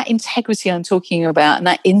know, that integrity I'm talking about and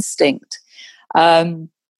that instinct,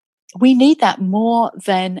 we need that more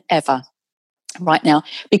than ever right now,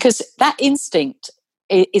 because that instinct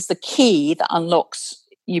is the key that unlocks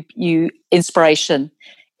you inspiration,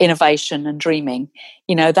 innovation and dreaming.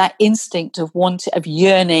 You know, that instinct of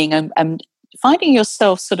yearning and finding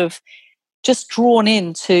yourself sort of just drawn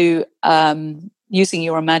into using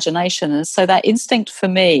your imagination. And so that instinct for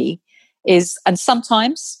me is, and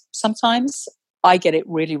sometimes I get it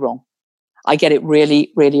really wrong. I get it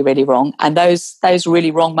really, really, really wrong. And those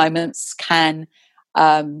really wrong moments can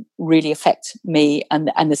really affect me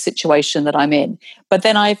and the situation that I'm in. But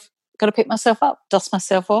then I've got to pick myself up, dust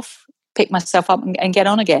myself off, pick myself up and get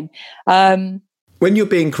on again. When you're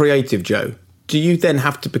being creative, Jo, do you then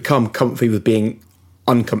have to become comfy with being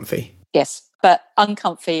uncomfy? Yes, but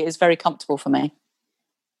uncomfy is very comfortable for me.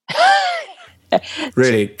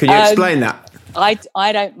 Really? Can you explain that?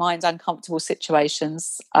 I don't mind uncomfortable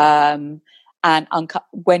situations, and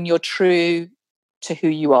when you're true to who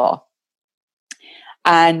you are.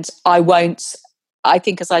 And I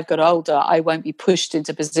think as I've got older, I won't be pushed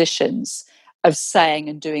into positions of saying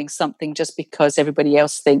and doing something just because everybody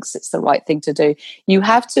else thinks it's the right thing to do. You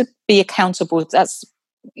have to be accountable. That's,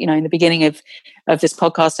 you know, in the beginning of this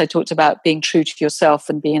podcast, I talked about being true to yourself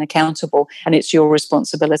and being accountable, and it's your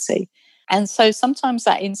responsibility. And so sometimes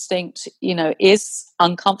that instinct, you know, is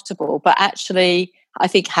uncomfortable, but actually I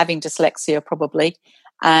think having dyslexia probably,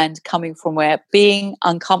 and coming from where being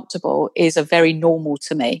uncomfortable is a very normal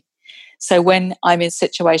to me. So when I'm in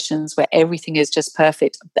situations where everything is just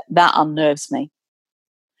perfect, that unnerves me.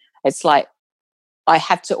 It's like I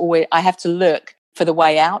have to look for the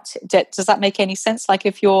way out. Does that make any sense? Like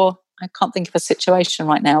I can't think of a situation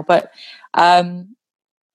right now, but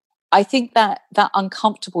I think that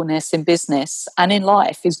uncomfortableness in business and in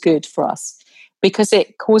life is good for us because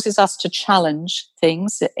it causes us to challenge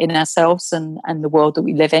things in ourselves and the world that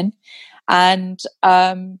we live in. And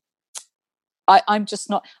I'm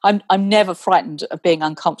never frightened of being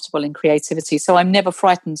uncomfortable in creativity. So I'm never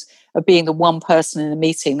frightened of being the one person in a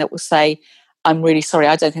meeting that will say, I'm really sorry,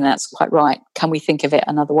 I don't think that's quite right. Can we think of it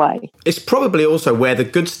another way? It's probably also where the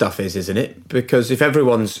good stuff is, isn't it? Because if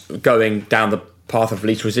everyone's going down the path of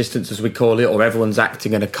least resistance, as we call it, or everyone's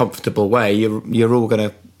acting in a comfortable way, you're all going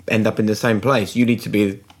to end up in the same place. You need to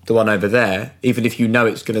be the one over there, even if you know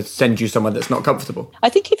it's going to send you somewhere that's not comfortable. I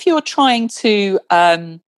think if you're trying to...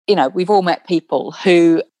 you know, we've all met people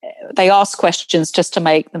who they ask questions just to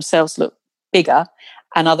make themselves look bigger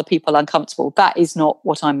and other people uncomfortable. That is not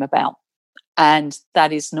what I'm about. And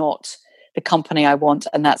that is not the company I want.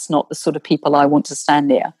 And that's not the sort of people I want to stand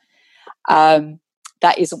near.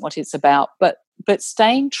 That isn't what it's about. But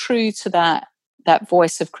staying true to that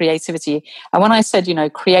voice of creativity. And when I said, you know,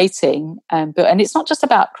 creating, and it's not just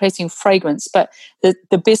about creating fragrance, but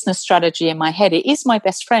the business strategy in my head, it is my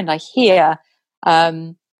best friend. I hear...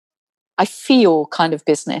 I feel kind of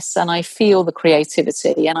business and I feel the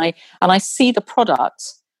creativity and I see the product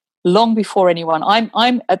long before anyone.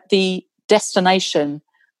 I'm at the destination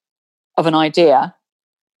of an idea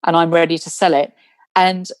and I'm ready to sell it.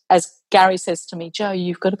 And as Gary says to me, Jo,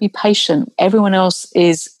 you've got to be patient. Everyone else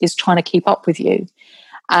is trying to keep up with you.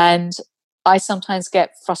 And I sometimes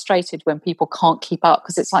get frustrated when people can't keep up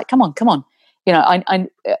because it's like, come on. You know,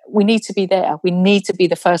 we need to be there. We need to be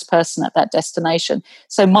the first person at that destination.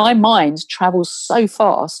 So my mind travels so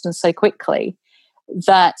fast and so quickly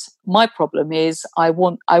that my problem is I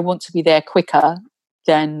want to be there quicker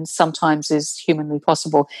than sometimes is humanly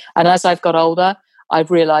possible. And as I've got older,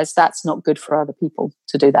 I've realised that's not good for other people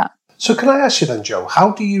to do that. So can I ask you then, Jo,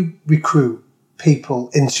 how do you recruit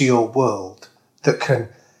people into your world that can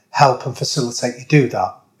help and facilitate you do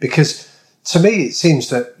that? Because to me, it seems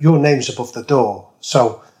that your name's above the door.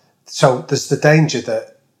 So there's the danger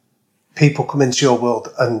that people come into your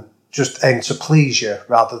world and just aim to please you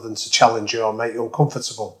rather than to challenge you or make you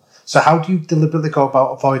uncomfortable. So how do you deliberately go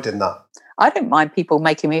about avoiding that? I don't mind people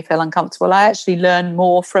making me feel uncomfortable. I actually learn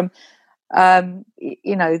more from,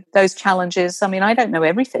 those challenges. I mean, I don't know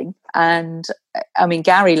everything. And I mean,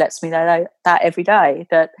 Gary lets me know that every day,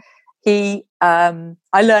 that I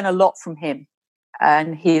learn a lot from him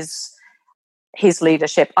and his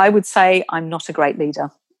leadership. I would say I'm not a great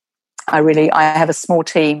leader. I have a small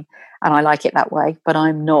team and I like it that way, but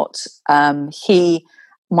I'm not, but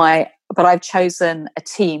I've chosen a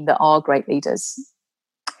team that are great leaders.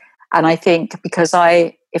 And I think because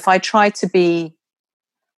if I try to be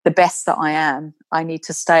the best that I am, I need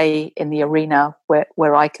to stay in the arena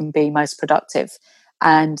where I can be most productive.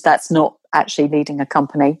 And that's not actually leading a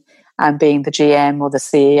company and being the GM or the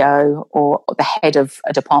CEO or the head of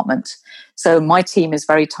a department. So my team is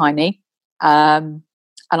very tiny, and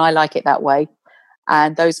I like it that way.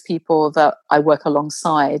 And those people that I work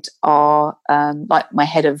alongside are like my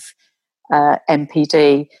head of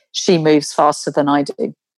MPD. She moves faster than I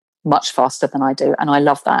do, much faster than I do. And I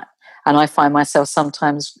love that. And I find myself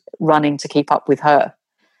sometimes running to keep up with her.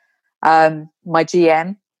 My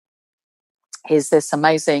GM is this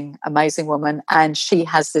amazing, amazing woman, and she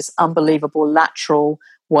has this unbelievable lateral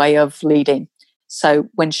way of leading. So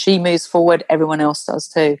when she moves forward, everyone else does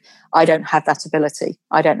too. I don't have that ability.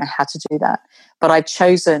 I don't know how to do that. But I've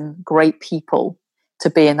chosen great people to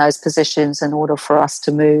be in those positions in order for us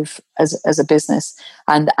to move as a business.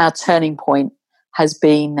 And our turning point has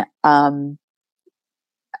been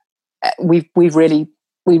we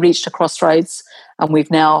reached a crossroads, and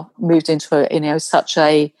we've now moved into such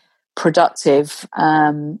a productive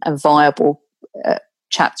and viable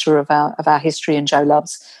chapter of our history in Joe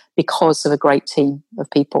Loves, because of a great team of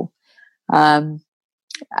people. And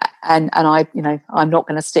I, I'm not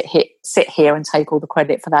going to sit here and take all the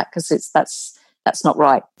credit for that, because that's not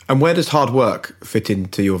right. And where does hard work fit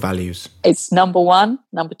into your values? It's number one,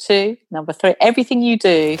 number two, number three. Everything you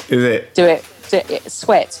do, do it.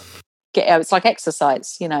 Sweat. It's like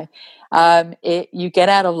exercise. You get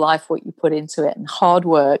out of life what you put into it, and hard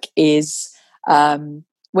work is.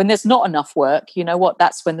 When there's not enough work, you know what?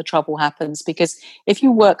 That's when the trouble happens. Because if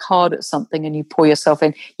you work hard at something and you pour yourself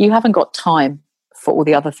in, you haven't got time for all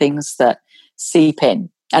the other things that seep in.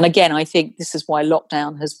 And again, I think this is why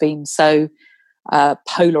lockdown has been so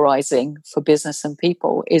polarizing for business and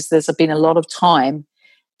people, is there's been a lot of time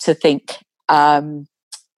to think.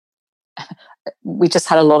 We just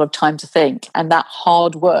had a lot of time to think. And that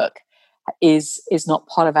hard work is not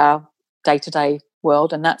part of our day-to-day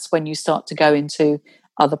world. And that's when you start to go into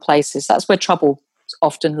other places. That's where trouble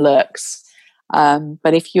often lurks.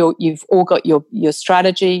 But if you've all got your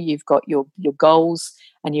strategy, you've got your goals,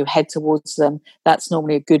 and you head towards them, that's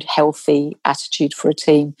normally a good, healthy attitude for a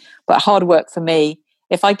team. But hard work for me,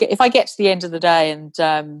 if I get to the end of the day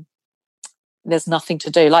and there's nothing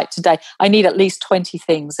to do, like today, I need at least 20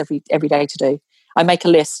 things every day to do. I make a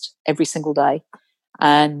list every single day,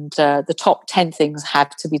 and the top 10 things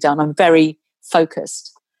have to be done. I'm very focused.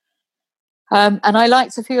 And I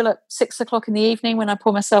like to feel at 6 o'clock in the evening, when I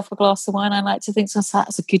pour myself a glass of wine, I like to think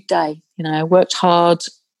that's a good day. I worked hard.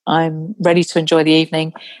 I'm ready to enjoy the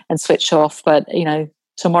evening and switch off. But,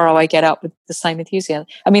 tomorrow I get up with the same enthusiasm.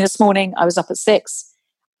 I mean, this morning I was up at 6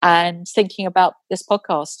 and thinking about this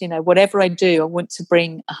podcast. Whatever I do, I want to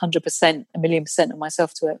bring 100%, 1,000,000% of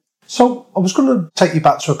myself to it. So I was going to take you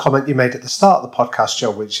back to a comment you made at the start of the podcast,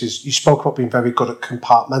 Joe, which is you spoke about being very good at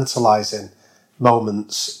compartmentalising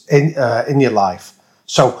moments in your life.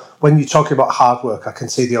 So when you're talking about hard work, I can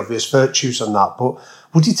see the obvious virtues on that. But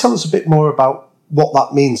would you tell us a bit more about what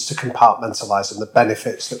that means to compartmentalise and the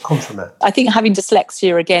benefits that come from it? I think having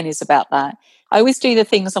dyslexia, again, is about that. I always do the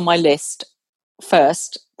things on my list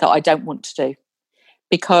first that I don't want to do,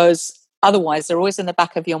 because otherwise they're always in the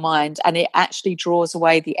back of your mind, and it actually draws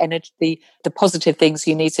away the energy, the positive things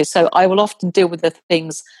you need to. So I will often deal with the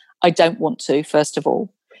things I don't want to, first of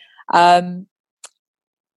all. And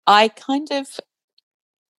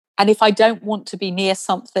if I don't want to be near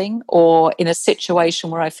something or in a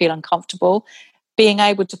situation where I feel uncomfortable, being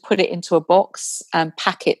able to put it into a box and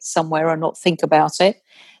pack it somewhere and not think about it.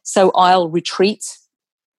 So I'll retreat,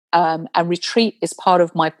 and retreat is part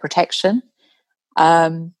of my protection,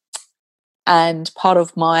 and part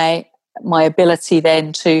of my ability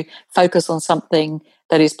then to focus on something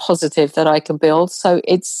that is positive that I can build. So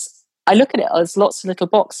I look at it as lots of little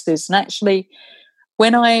boxes. And actually,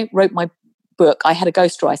 when I wrote my book, I had a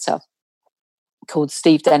ghostwriter. called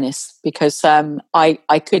Steve Dennis, because I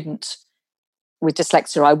couldn't, with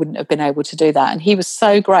dyslexia, I wouldn't have been able to do that. And he was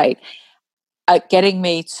so great at getting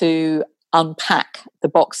me to unpack the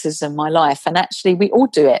boxes in my life. And actually, we all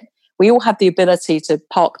do it. We all have the ability to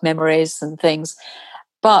park memories and things,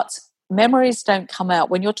 but memories don't come out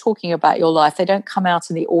when you're talking about your life. They don't come out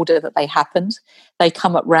in the order that they happened. They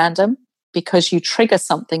come at random because you trigger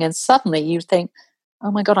something and suddenly you think, oh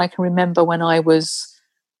my God, I can remember when I was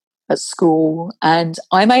at school, and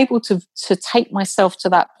I'm able to take myself to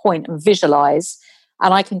that point and visualize,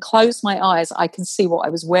 and I can close my eyes. I can see what I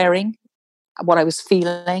was wearing, what I was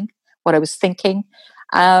feeling, what I was thinking.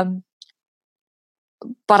 But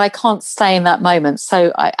I can't stay in that moment.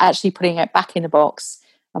 So actually putting it back in a box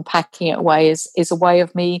and packing it away is a way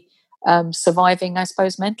of me surviving, I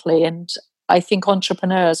suppose, mentally. And I think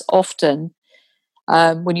entrepreneurs often,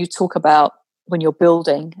 when you talk about when you're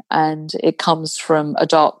building and it comes from a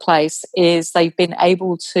dark place, is they've been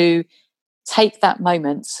able to take that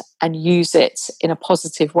moment and use it in a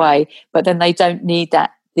positive way, but then they don't need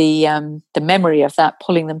that the memory of that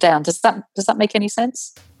pulling them down. Does that make any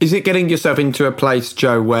sense? Is it getting yourself into a place,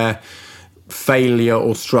 Jo, where failure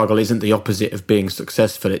or struggle isn't the opposite of being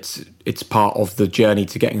successful? It's part of the journey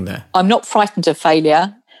to getting there. I'm not frightened of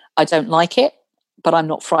failure. I don't like it, but I'm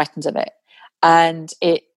not frightened of it. And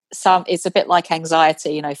it's a bit like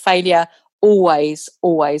anxiety. You know, failure always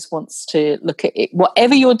wants to look at it.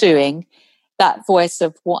 Whatever you're doing, that voice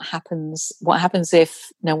of what happens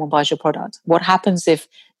if no one buys your product? What happens if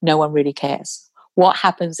no one really cares? What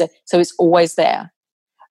happens if, so it's always there.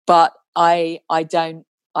 But I don't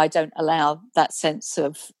allow that sense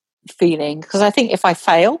of feeling, because I think if I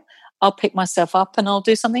fail, I'll pick myself up and I'll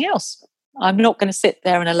do something else. I'm not going to sit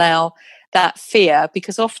there and allow that fear,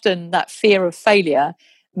 because often that fear of failure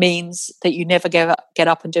means that you never get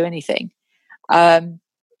up and do anything.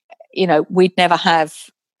 You know, we'd never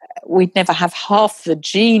have half the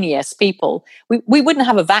genius people. We wouldn't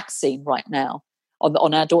have a vaccine right now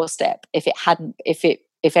on our doorstep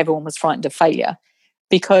if everyone was frightened of failure.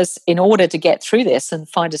 Because in order to get through this and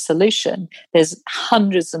find a solution, there's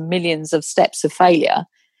hundreds of millions of steps of failure,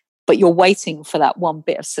 but you're waiting for that one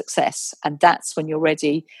bit of success. And that's when you're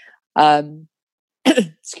ready.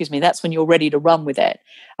 Excuse me, that's when you're ready to run with it.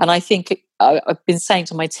 And I think I've been saying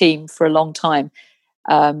to my team for a long time,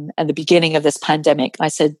 at the beginning of this pandemic, I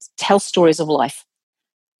said, tell stories of life.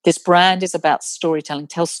 This brand is about storytelling.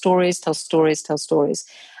 Tell stories, tell stories, tell stories.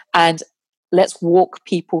 And let's walk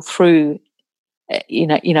people through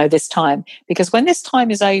this time, because when this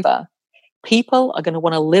time is over, people are going to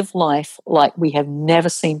want to live life like we have never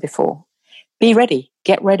seen before. Be ready,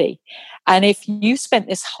 get ready. And if you spent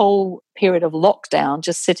this whole period of lockdown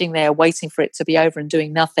just sitting there waiting for it to be over and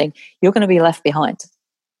doing nothing, you're going to be left behind.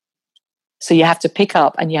 So you have to pick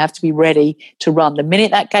up and you have to be ready to run. The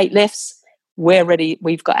minute that gate lifts, we're ready.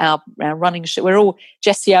 We've got our running shit. We're all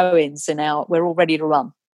Jesse Owens we're all ready to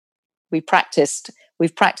run. We've practiced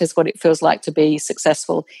what it feels like to be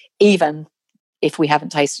successful, even if we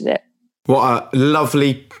haven't tasted it. What a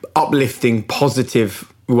lovely, uplifting,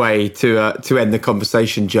 positive way to end the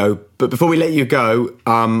conversation, Jo. But before we let you go,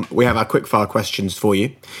 we have our quickfire questions for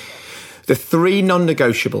you. The 3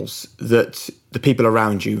 non-negotiables that the people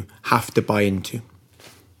around you have to buy into.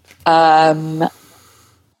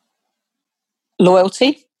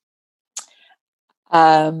 Loyalty,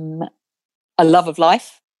 a love of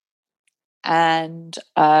life, and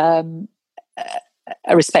a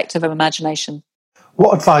respect of imagination.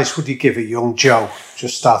 What advice would you give a young Jo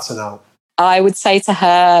just starting out? I would say to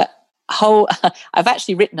her, I've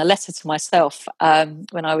actually written a letter to myself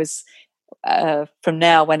when I was when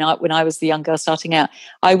I was the young girl starting out.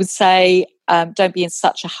 I would say, don't be in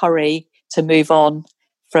such a hurry to move on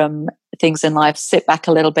from things in life. Sit back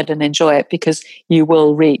a little bit and enjoy it, because you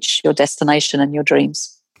will reach your destination and your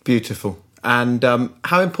dreams. Beautiful. And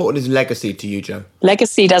how important is legacy to you, Jo?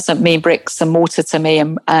 Legacy doesn't mean bricks and mortar to me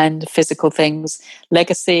and physical things.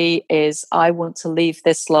 Legacy is, I want to leave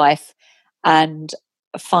this life and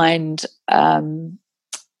find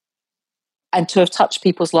and to have touched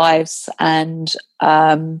people's lives, and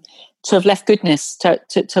to have left goodness,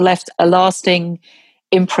 to left a lasting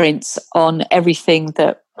imprint on everything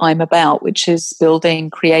that I'm about, which is building,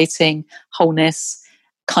 creating wholeness,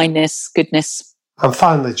 kindness, goodness. And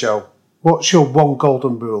finally, Jo, what's your one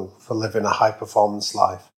golden rule for living a high-performance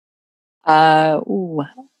life? I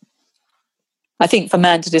think for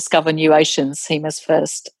man to discover new oceans, he must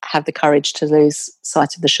first have the courage to lose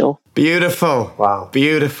sight of the shore. Beautiful. Wow.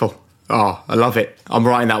 Beautiful. Oh, I love it. I'm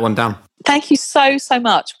writing that one down. Thank you so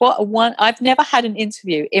much. What a one. I've never had an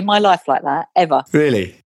interview in my life like that, ever.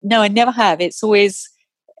 Really? No, I never have. It's always,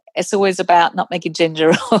 it's always about not making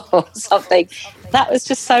ginger or something. That was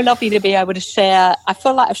just so lovely to be able to share. I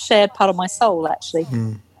feel like I've shared part of my soul, actually.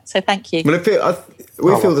 So thank you. Well,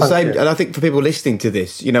 we feel the same. And I think for people listening to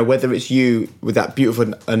this, you know, whether it's you with that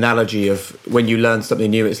beautiful analogy of when you learn something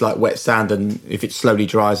new, it's like wet sand, and if it slowly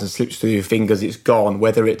dries and slips through your fingers, it's gone.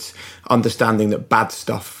 Whether it's understanding that bad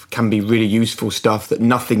stuff can be really useful stuff, that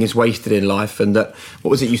nothing is wasted in life, and that, what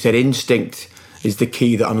was it you said, instinct is the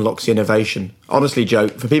key that unlocks innovation. Honestly, Joe,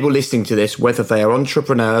 for people listening to this, whether they are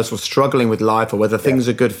entrepreneurs or struggling with life or whether things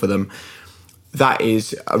are good for them, that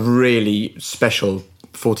is a really special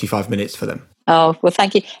 45 minutes for them. Oh, well,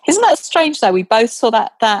 thank you. Isn't that strange, though? We both saw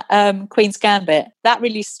that Queen's Gambit. That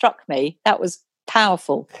really struck me. That was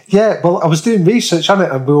powerful. Yeah, well, I was doing research on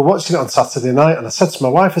it and we were watching it on Saturday night, and I said to my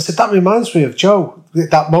wife, I said, that reminds me of Joe,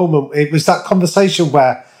 that moment. It was that conversation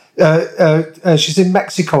where she's in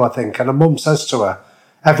Mexico, I think, and her mum says to her,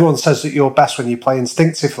 everyone says that you're best when you play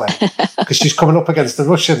instinctively, because she's coming up against the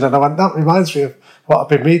Russian. And I went, that reminds me of what I've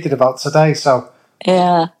been reading about today. So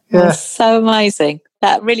yeah. That's so amazing.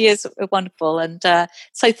 That really is wonderful. And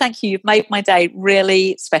so thank you. You've made my day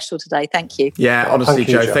really special today. Thank you. Yeah, honestly,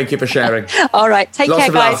 Joe, thank you for sharing. All right. Take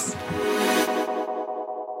care, guys.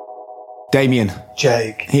 Damien.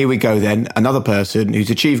 Jake. Here we go then. Another person who's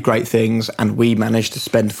achieved great things, and we managed to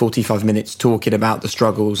spend 45 minutes talking about the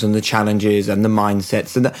struggles and the challenges and the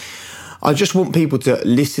mindsets. And I just want people to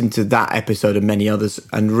listen to that episode and many others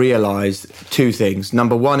and realise two things.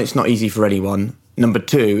 Number one, it's not easy for anyone. Number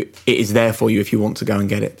two, it is there for you if you want to go and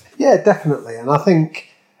get it. Yeah, definitely. And I think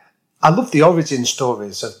I love the origin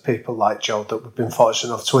stories of people like Joe that we've been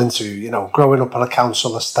fortunate enough to interview. You know, growing up on a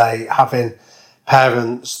council estate, having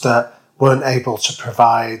parents that weren't able to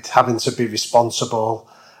provide, having to be responsible,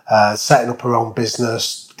 setting up her own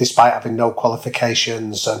business despite having no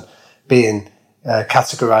qualifications and being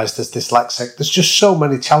categorised as dyslexic. There's just so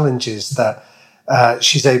many challenges that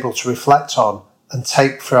she's able to reflect on and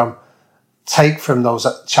take from those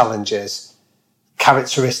challenges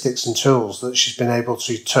characteristics and tools that she's been able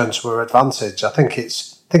to turn to her advantage. I think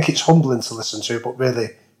it's humbling to listen to, but really,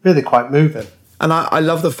 really quite moving. And I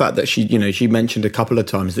love the fact that she mentioned a couple of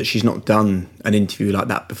times that she's not done an interview like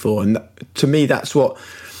that before. And to me, that's what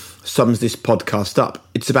sums this podcast up.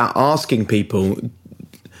 It's about asking people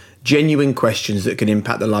genuine questions that can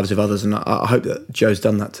impact the lives of others. And I hope that Joe's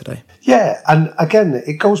done that today. Yeah. And again,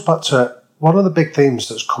 it goes back to one of the big themes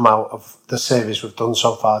that's come out of the series we've done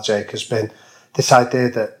so far, Jake, has been this idea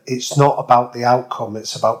that it's not about the outcome,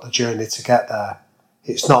 it's about the journey to get there.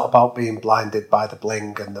 It's not about being blinded by the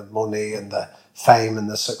bling and the money and the fame and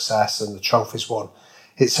the success and the trophies won.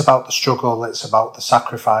 It's about the struggle, it's about the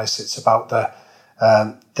sacrifice, it's about the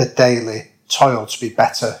daily toil to be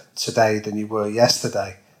better today than you were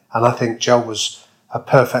yesterday. And I think Joe was a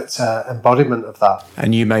perfect embodiment of that.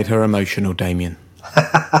 And you made her emotional, Damien.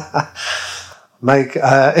 I've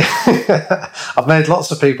made lots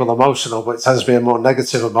of people emotional, but it tends to be a more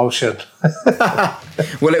negative emotion.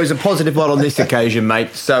 Well, it was a positive one on this occasion,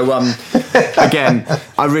 mate. So, again,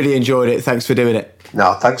 I really enjoyed it. Thanks for doing it.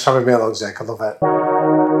 No, thanks for having me along, Jake. I love it.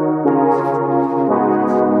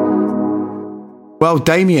 Well,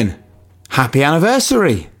 Damien, happy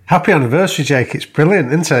anniversary. Happy anniversary, Jake. It's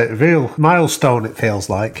brilliant, isn't it? A real milestone, it feels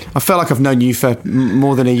like. I feel like I've known you for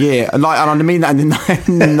more than a year. And I mean that in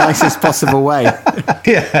the nicest possible way.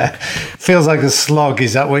 Yeah. Feels like a slog.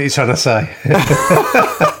 Is that what you're trying to say?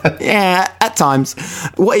 Yeah, at times.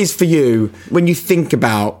 What is for you, when you think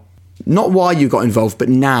about not why you got involved, but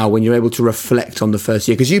now when you're able to reflect on the first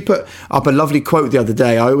year? Because you put up a lovely quote the other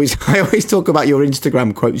day. I always talk about your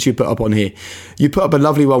Instagram quotes you put up on here. You put up a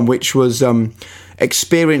lovely one, which was...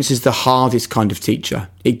 experience is the hardest kind of teacher.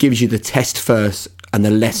 It gives you the test first and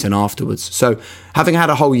the lesson afterwards. So having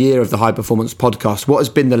had a whole year of the High Performance Podcast, what has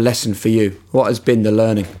been the lesson for you? What has been the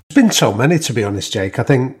learning? There's been so many, to be honest, Jake. I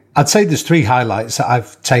think I'd say there's three highlights that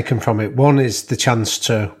I've taken from it. One is the chance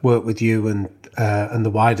to work with you and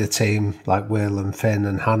the wider team like Will and Finn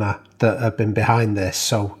and Hannah that have been behind this.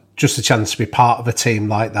 So just a chance to be part of a team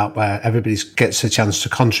like that where everybody gets a chance to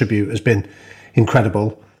contribute has been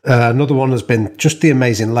incredible. Another one has been just the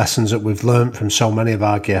amazing lessons that we've learned from so many of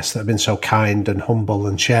our guests that have been so kind and humble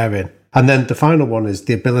and sharing. And then the final one is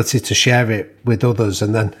the ability to share it with others.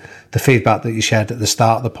 And then the feedback that you shared at the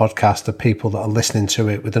start of the podcast of people that are listening to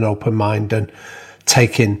it with an open mind and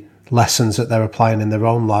taking lessons that they're applying in their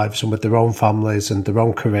own lives and with their own families and their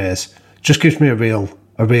own careers just gives me a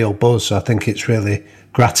real buzz. I think it's really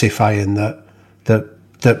gratifying that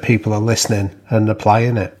that people are listening and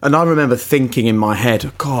applying it. And I remember thinking in my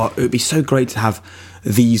head, God, it would be so great to have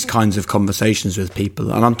these kinds of conversations with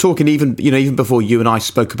people. And I'm talking even before you and I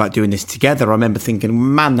spoke about doing this together, I remember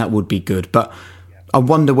thinking, man, that would be good. But I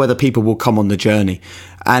wonder whether people will come on the journey.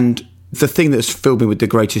 And the thing that's filled me with the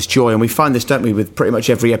greatest joy, and we find this, don't we, with pretty much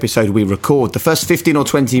every episode we record, the first 15 or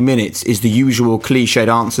 20 minutes is the usual cliched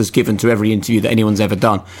answers given to every interview that anyone's ever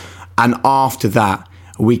done. And after that,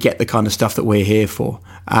 we get the kind of stuff that we're here for.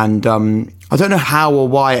 And I don't know how or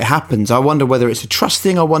why it happens. I wonder whether it's a trust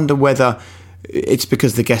thing. I wonder whether it's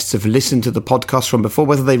because the guests have listened to the podcast from before,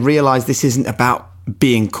 whether they realise this isn't about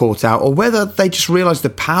being caught out, or whether they just realise the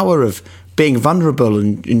power of being vulnerable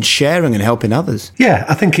and sharing and helping others. Yeah,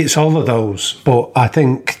 I think it's all of those. But I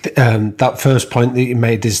think that first point that you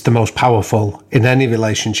made is the most powerful in any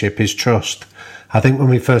relationship, is trust. I think when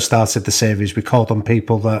we first started the series, we called on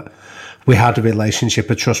people that we had a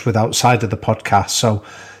relationship of trust with outside of the podcast, so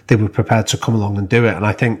they were prepared to come along and do it. And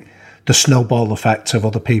I think the snowball effect of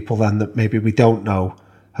other people then that maybe we don't know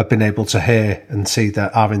have been able to hear and see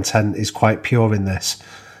that our intent is quite pure in this,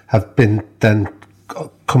 have been then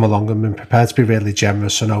come along and been prepared to be really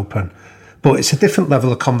generous and open. But it's a different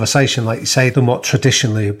level of conversation, like you say, than what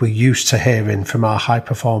traditionally we're used to hearing from our high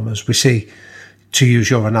performers. We see, to use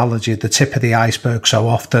your analogy, the tip of the iceberg so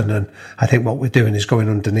often, and I think what we're doing is going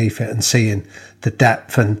underneath it and seeing the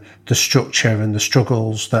depth and the structure and the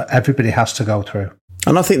struggles that everybody has to go through.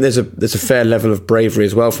 And I think there's a fair level of bravery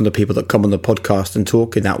as well from the people that come on the podcast and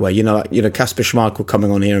talk in that way. Kasper Schmeichel coming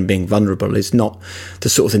on here and being vulnerable is not the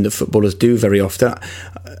sort of thing that footballers do very often.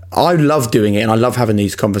 I love doing it and I love having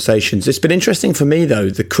these conversations. It's been interesting for me, though,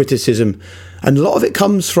 the criticism, and a lot of it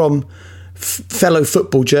comes from fellow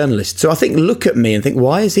football journalists. So I think look at me and think,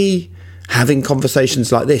 why is he having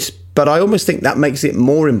conversations like this? But I almost think that makes it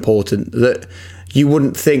more important that you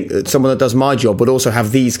wouldn't think that someone that does my job would also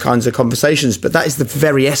have these kinds of conversations. But that is the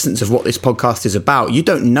very essence of what this podcast is about. You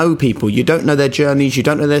don't know people. You don't know their journeys. You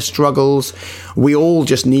don't know their struggles. We all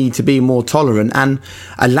just need to be more tolerant and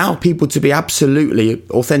allow people to be absolutely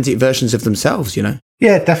authentic versions of themselves, you know?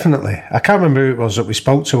 Yeah, definitely. I can't remember who it was that we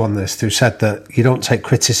spoke to on this who said that you don't take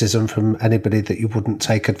criticism from anybody that you wouldn't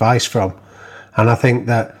take advice from. And I think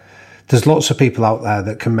that there's lots of people out there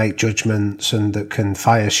that can make judgments and that can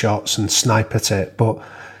fire shots and snipe at it. But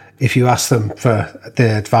if you ask them for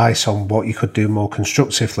their advice on what you could do more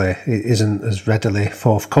constructively, it isn't as readily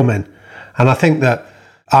forthcoming. And I think that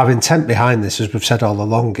our intent behind this, as we've said all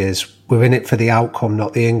along, is we're in it for the outcome,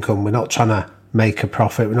 not the income. We're not trying to make a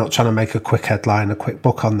profit. We're not trying to make a quick headline, a quick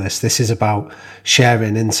book on this. This is about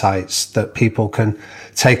sharing insights that people can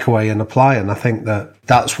take away and apply. And I think that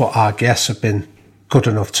that's what our guests have been good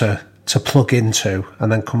enough to plug into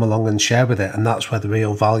and then come along and share with it. And that's where the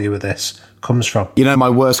real value of this comes from. You know, my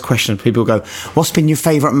worst question, people go, what's been your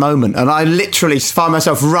favourite moment? And I literally find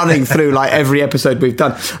myself running through like every episode we've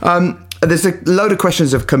done. There's a load of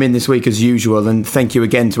questions have come in this week as usual, and thank you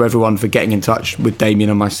again to everyone for getting in touch with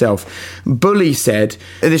Damien and myself. Bully said,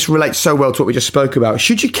 and this relates so well to what we just spoke about,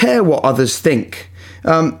 should you care what others think?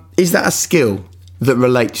 Is that a skill that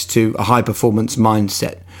relates to a high performance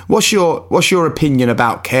mindset? What's your opinion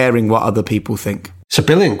about caring what other people think? It's a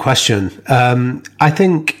brilliant question. I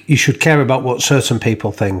think you should care about what certain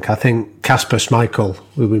people think. I think Kasper Schmeichel,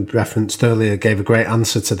 who we referenced earlier, gave a great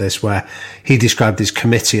answer to this, where he described his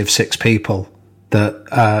committee of 6 people that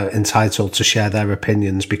are entitled to share their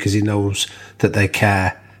opinions because he knows that they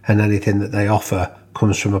care and anything that they offer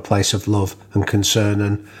comes from a place of love and concern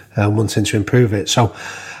and wanting to improve it. So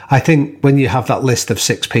I think when you have that list of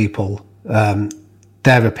 6 people,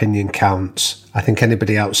 their opinion counts. I think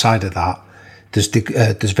anybody outside of that,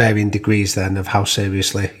 there's varying degrees then of how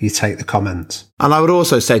seriously you take the comments. And I would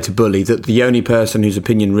also say to Bully that the only person whose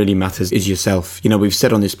opinion really matters is yourself. You know, we've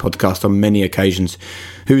said on this podcast on many occasions,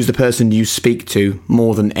 who's the person you speak to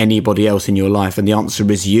more than anybody else in your life? And the answer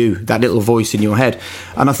is you, that little voice in your head.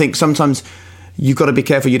 And I think sometimes you've got to be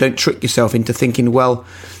careful you don't trick yourself into thinking, well,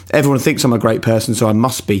 everyone thinks I'm a great person, so I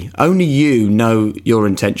must be. Only you know your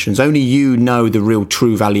intentions. Only you know the real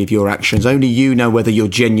true value of your actions. Only you know whether you're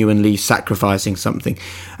genuinely sacrificing something.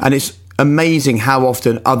 And it's amazing how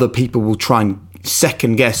often other people will try and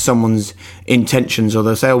second guess someone's intentions, or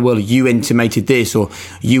they'll say, oh, well, you intimated this, or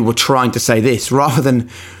you were trying to say this, rather than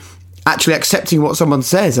actually accepting what someone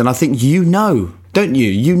says. And I think you know, don't you?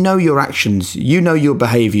 You know your actions, you know your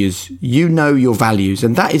behaviours, you know your values.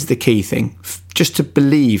 And that is the key thing, just to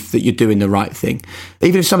believe that you're doing the right thing.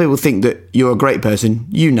 Even if some people think that you're a great person,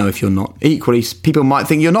 you know if you're not. Equally, people might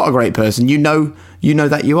think you're not a great person, you know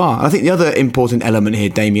that you are. And I think the other important element here,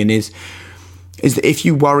 Damien, is that if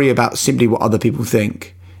you worry about simply what other people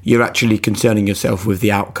think, you're actually concerning yourself with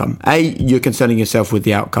the outcome. A, you're concerning yourself with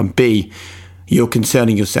the outcome. B, you're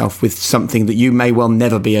concerning yourself with something that you may well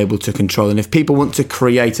never be able to control. And if people want to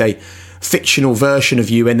create a fictional version of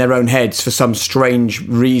you in their own heads for some strange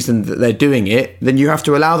reason that they're doing it, then you have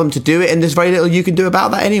to allow them to do it, and there's very little you can do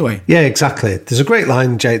about that anyway. Yeah, exactly. There's a great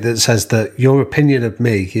line, Jake, that says that your opinion of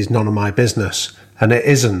me is none of my business. And it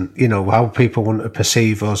isn't. You know, how people want to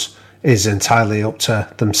perceive us is entirely up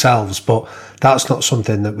to themselves, but that's not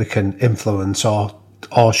something that we can influence or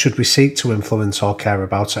should we seek to influence or care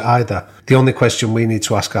about it either. The only question we need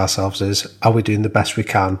to ask ourselves is, are we doing the best we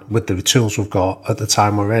can with the tools we've got at the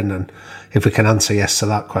time we're in? And if we can answer yes to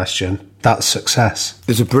that question, that's success.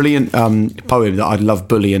 There's a brilliant poem that I'd love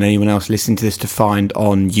Bully and anyone else listening to this to find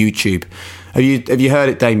on YouTube. Have you heard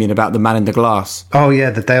it, Damien, about the man in the glass? Oh yeah,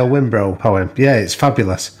 the Dale Wimbrough poem. Yeah, it's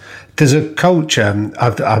fabulous. There's a coach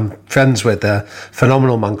I'm friends with, a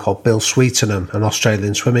phenomenal man called Bill Sweetenham, an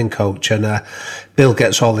Australian swimming coach, and Bill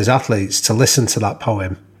gets all his athletes to listen to that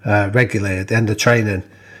poem regularly at the end of training.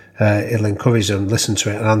 He'll encourage them to listen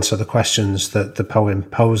to it and answer the questions that the poem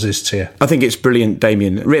poses to you. I think it's brilliant,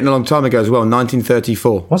 Damien. Written a long time ago as well,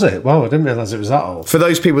 1934. Was it? Wow, I didn't realise it was that old. For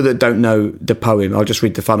those people that don't know the poem, I'll just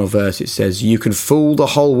read the final verse. It says, "You can fool the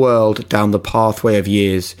whole world down the pathway of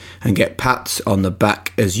years and get pats on the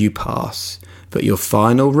back as you pass. But your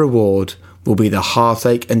final reward will be the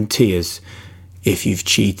heartache and tears if you've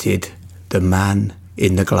cheated the man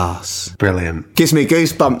in the glass." Brilliant. Gives me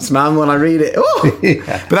goosebumps, man, when I read it. Oh!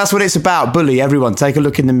 Yeah. But that's what it's about. Bully, everyone, take a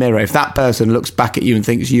look in the mirror. If that person looks back at you and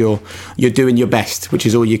thinks you're doing your best, which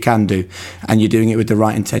is all you can do, and you're doing it with the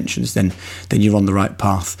right intentions, then you're on the right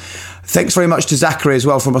path. Thanks very much to Zachary as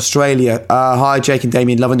well from Australia. Hi, Jake and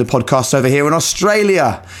Damien, loving the podcast over here in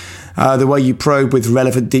Australia. The way you probe with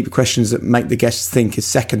relevant, deep questions that make the guests think is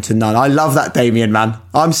second to none. I love that, Damien, man.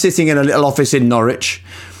 I'm sitting in a little office in Norwich.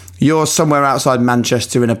 You're somewhere outside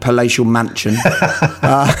Manchester in a palatial mansion.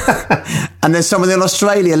 And there's someone in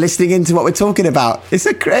Australia listening into what we're talking about. It's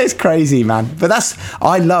crazy, man. But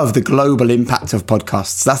I love the global impact of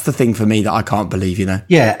podcasts. That's the thing for me that I can't believe, you know.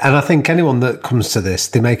 Yeah, and I think anyone that comes to this,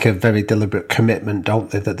 they make a very deliberate commitment, don't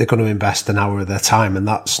they, that they're going to invest an hour of their time, and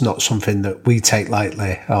that's not something that we take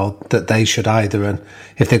lightly, or that they should either. And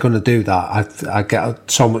if they're going to do that, I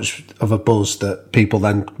get so much of a buzz that people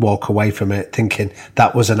then walk away from it thinking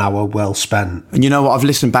that was an hour well spent. And you know what? I've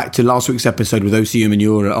listened back to last week's episode with OCU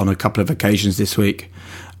Manura on a couple of occasions this week,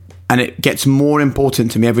 and it gets more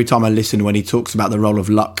important to me every time I listen when he talks about the role of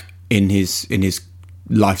luck in his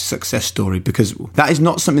life success story, because that is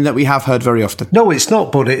not something that we have heard very often. No, it's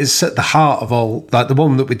not, but it is at the heart of all. Like, the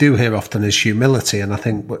one that we do hear often is humility, and I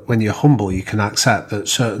think when you're humble, you can accept that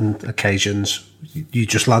certain occasions you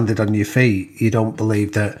just landed on your feet. You don't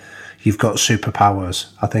believe that you've got superpowers.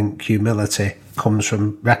 I think humility comes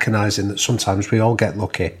from recognising that sometimes we all get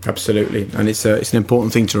lucky. Absolutely, and it's an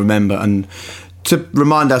important thing to remember, and to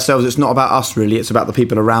remind ourselves it's not about us really, it's about the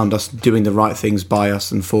people around us doing the right things by us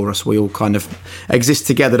and for us. We all kind of exist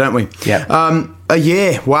together, don't we? Yeah. A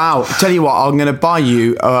year, wow. Tell you what, I'm going to buy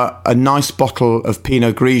you a nice bottle of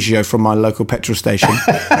Pinot Grigio from my local petrol station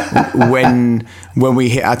when we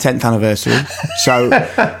hit our 10th anniversary. So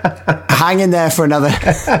hang in there for another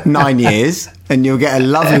 9 years and you'll get a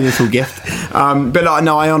lovely little gift. But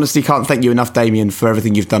no, I honestly can't thank you enough, Damien, for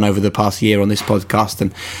everything you've done over the past year on this podcast.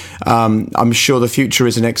 And I'm sure the future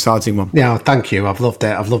is an exciting one. Yeah, thank you. I've loved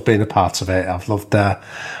it. I've loved being a part of it. I've loved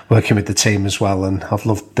working with the team as well. And I've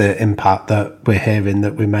loved the impact that we're hearing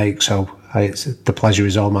that we make. So the pleasure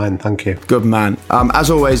is all mine. Thank you. Good man. As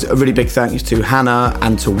always, a really big thanks to Hannah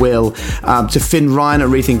and to Will, to Finn Ryan at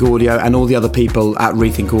Rethink Audio, and all the other people at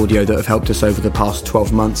Rethink Audio that have helped us over the past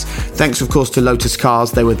 12 months. Thanks, of course, to Lotus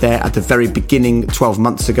Cars. They were there at the very beginning 12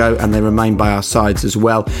 months ago, and they remain by our sides as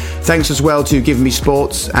well. Thanks as well to Give Me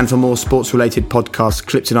Sports, and for more sports-related podcasts,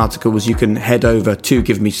 clips and articles, you can head over to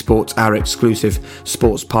Give Me Sports, our exclusive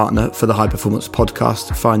sports partner for the High Performance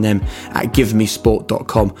Podcast. Find them at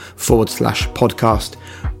givemesport.com/podcast.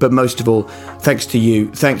 But most of all, thanks to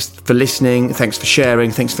you. Thanks for listening. Thanks for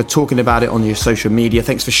sharing. Thanks for talking about it on your social media.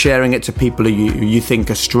 Thanks for sharing it to people who you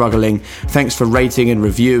think are struggling. Thanks for rating and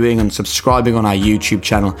reviewing and subscribing on our YouTube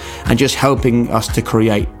channel, and just helping us to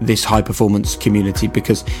create this high performance community,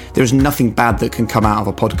 because there's nothing bad that can come out of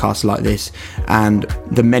a podcast like this. And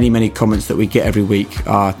the many, many comments that we get every week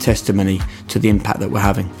are testimony to the impact that we're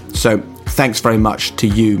having. So thanks very much to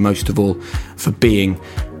you, most of all, for being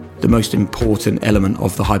the most important element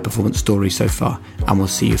of the high performance story so far. And we'll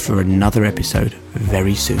see you for another episode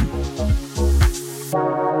very soon.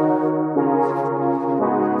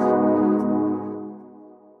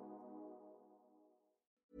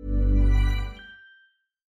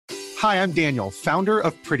 Hi, I'm Daniel, founder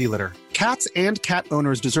of Pretty Litter. Cats and cat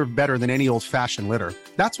owners deserve better than any old-fashioned litter.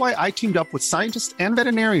 That's why I teamed up with scientists and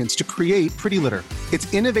veterinarians to create Pretty Litter.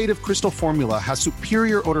 Its innovative crystal formula has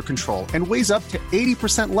superior odor control and weighs up to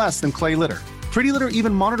 80% less than clay litter. Pretty Litter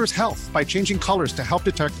even monitors health by changing colors to help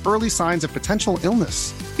detect early signs of potential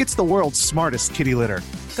illness. It's the world's smartest kitty litter.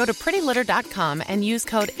 Go to prettylitter.com and use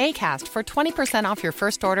code ACAST for 20% off your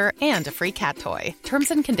first order and a free cat toy. Terms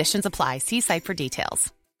and conditions apply. See site for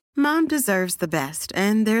details. Mom deserves the best,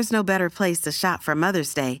 and there's no better place to shop for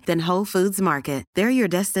Mother's Day than Whole Foods Market. They're your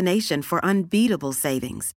destination for unbeatable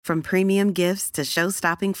savings, from premium gifts to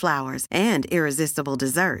show-stopping flowers and irresistible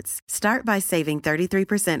desserts. Start by saving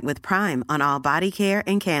 33% with Prime on all body care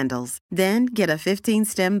and candles. Then get a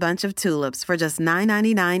 15-stem bunch of tulips for just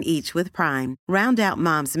 $9.99 each with Prime. Round out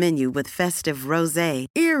Mom's menu with festive rosé,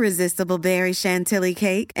 irresistible berry chantilly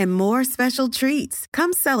cake, and more special treats.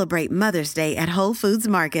 Come celebrate Mother's Day at Whole Foods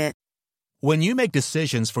Market. When you make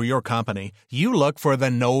decisions for your company, you look for the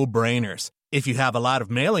no-brainers. If you have a lot of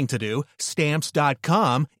mailing to do,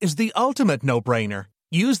 Stamps.com is the ultimate no-brainer.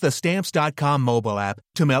 Use the Stamps.com mobile app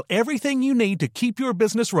to mail everything you need to keep your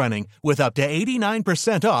business running with up to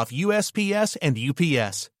 89% off USPS and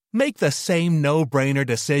UPS. Make the same no-brainer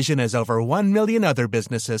decision as over 1 million other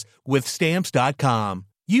businesses with Stamps.com.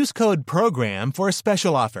 Use code PROGRAM for a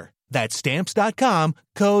special offer. That's Stamps.com,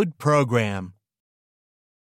 code PROGRAM.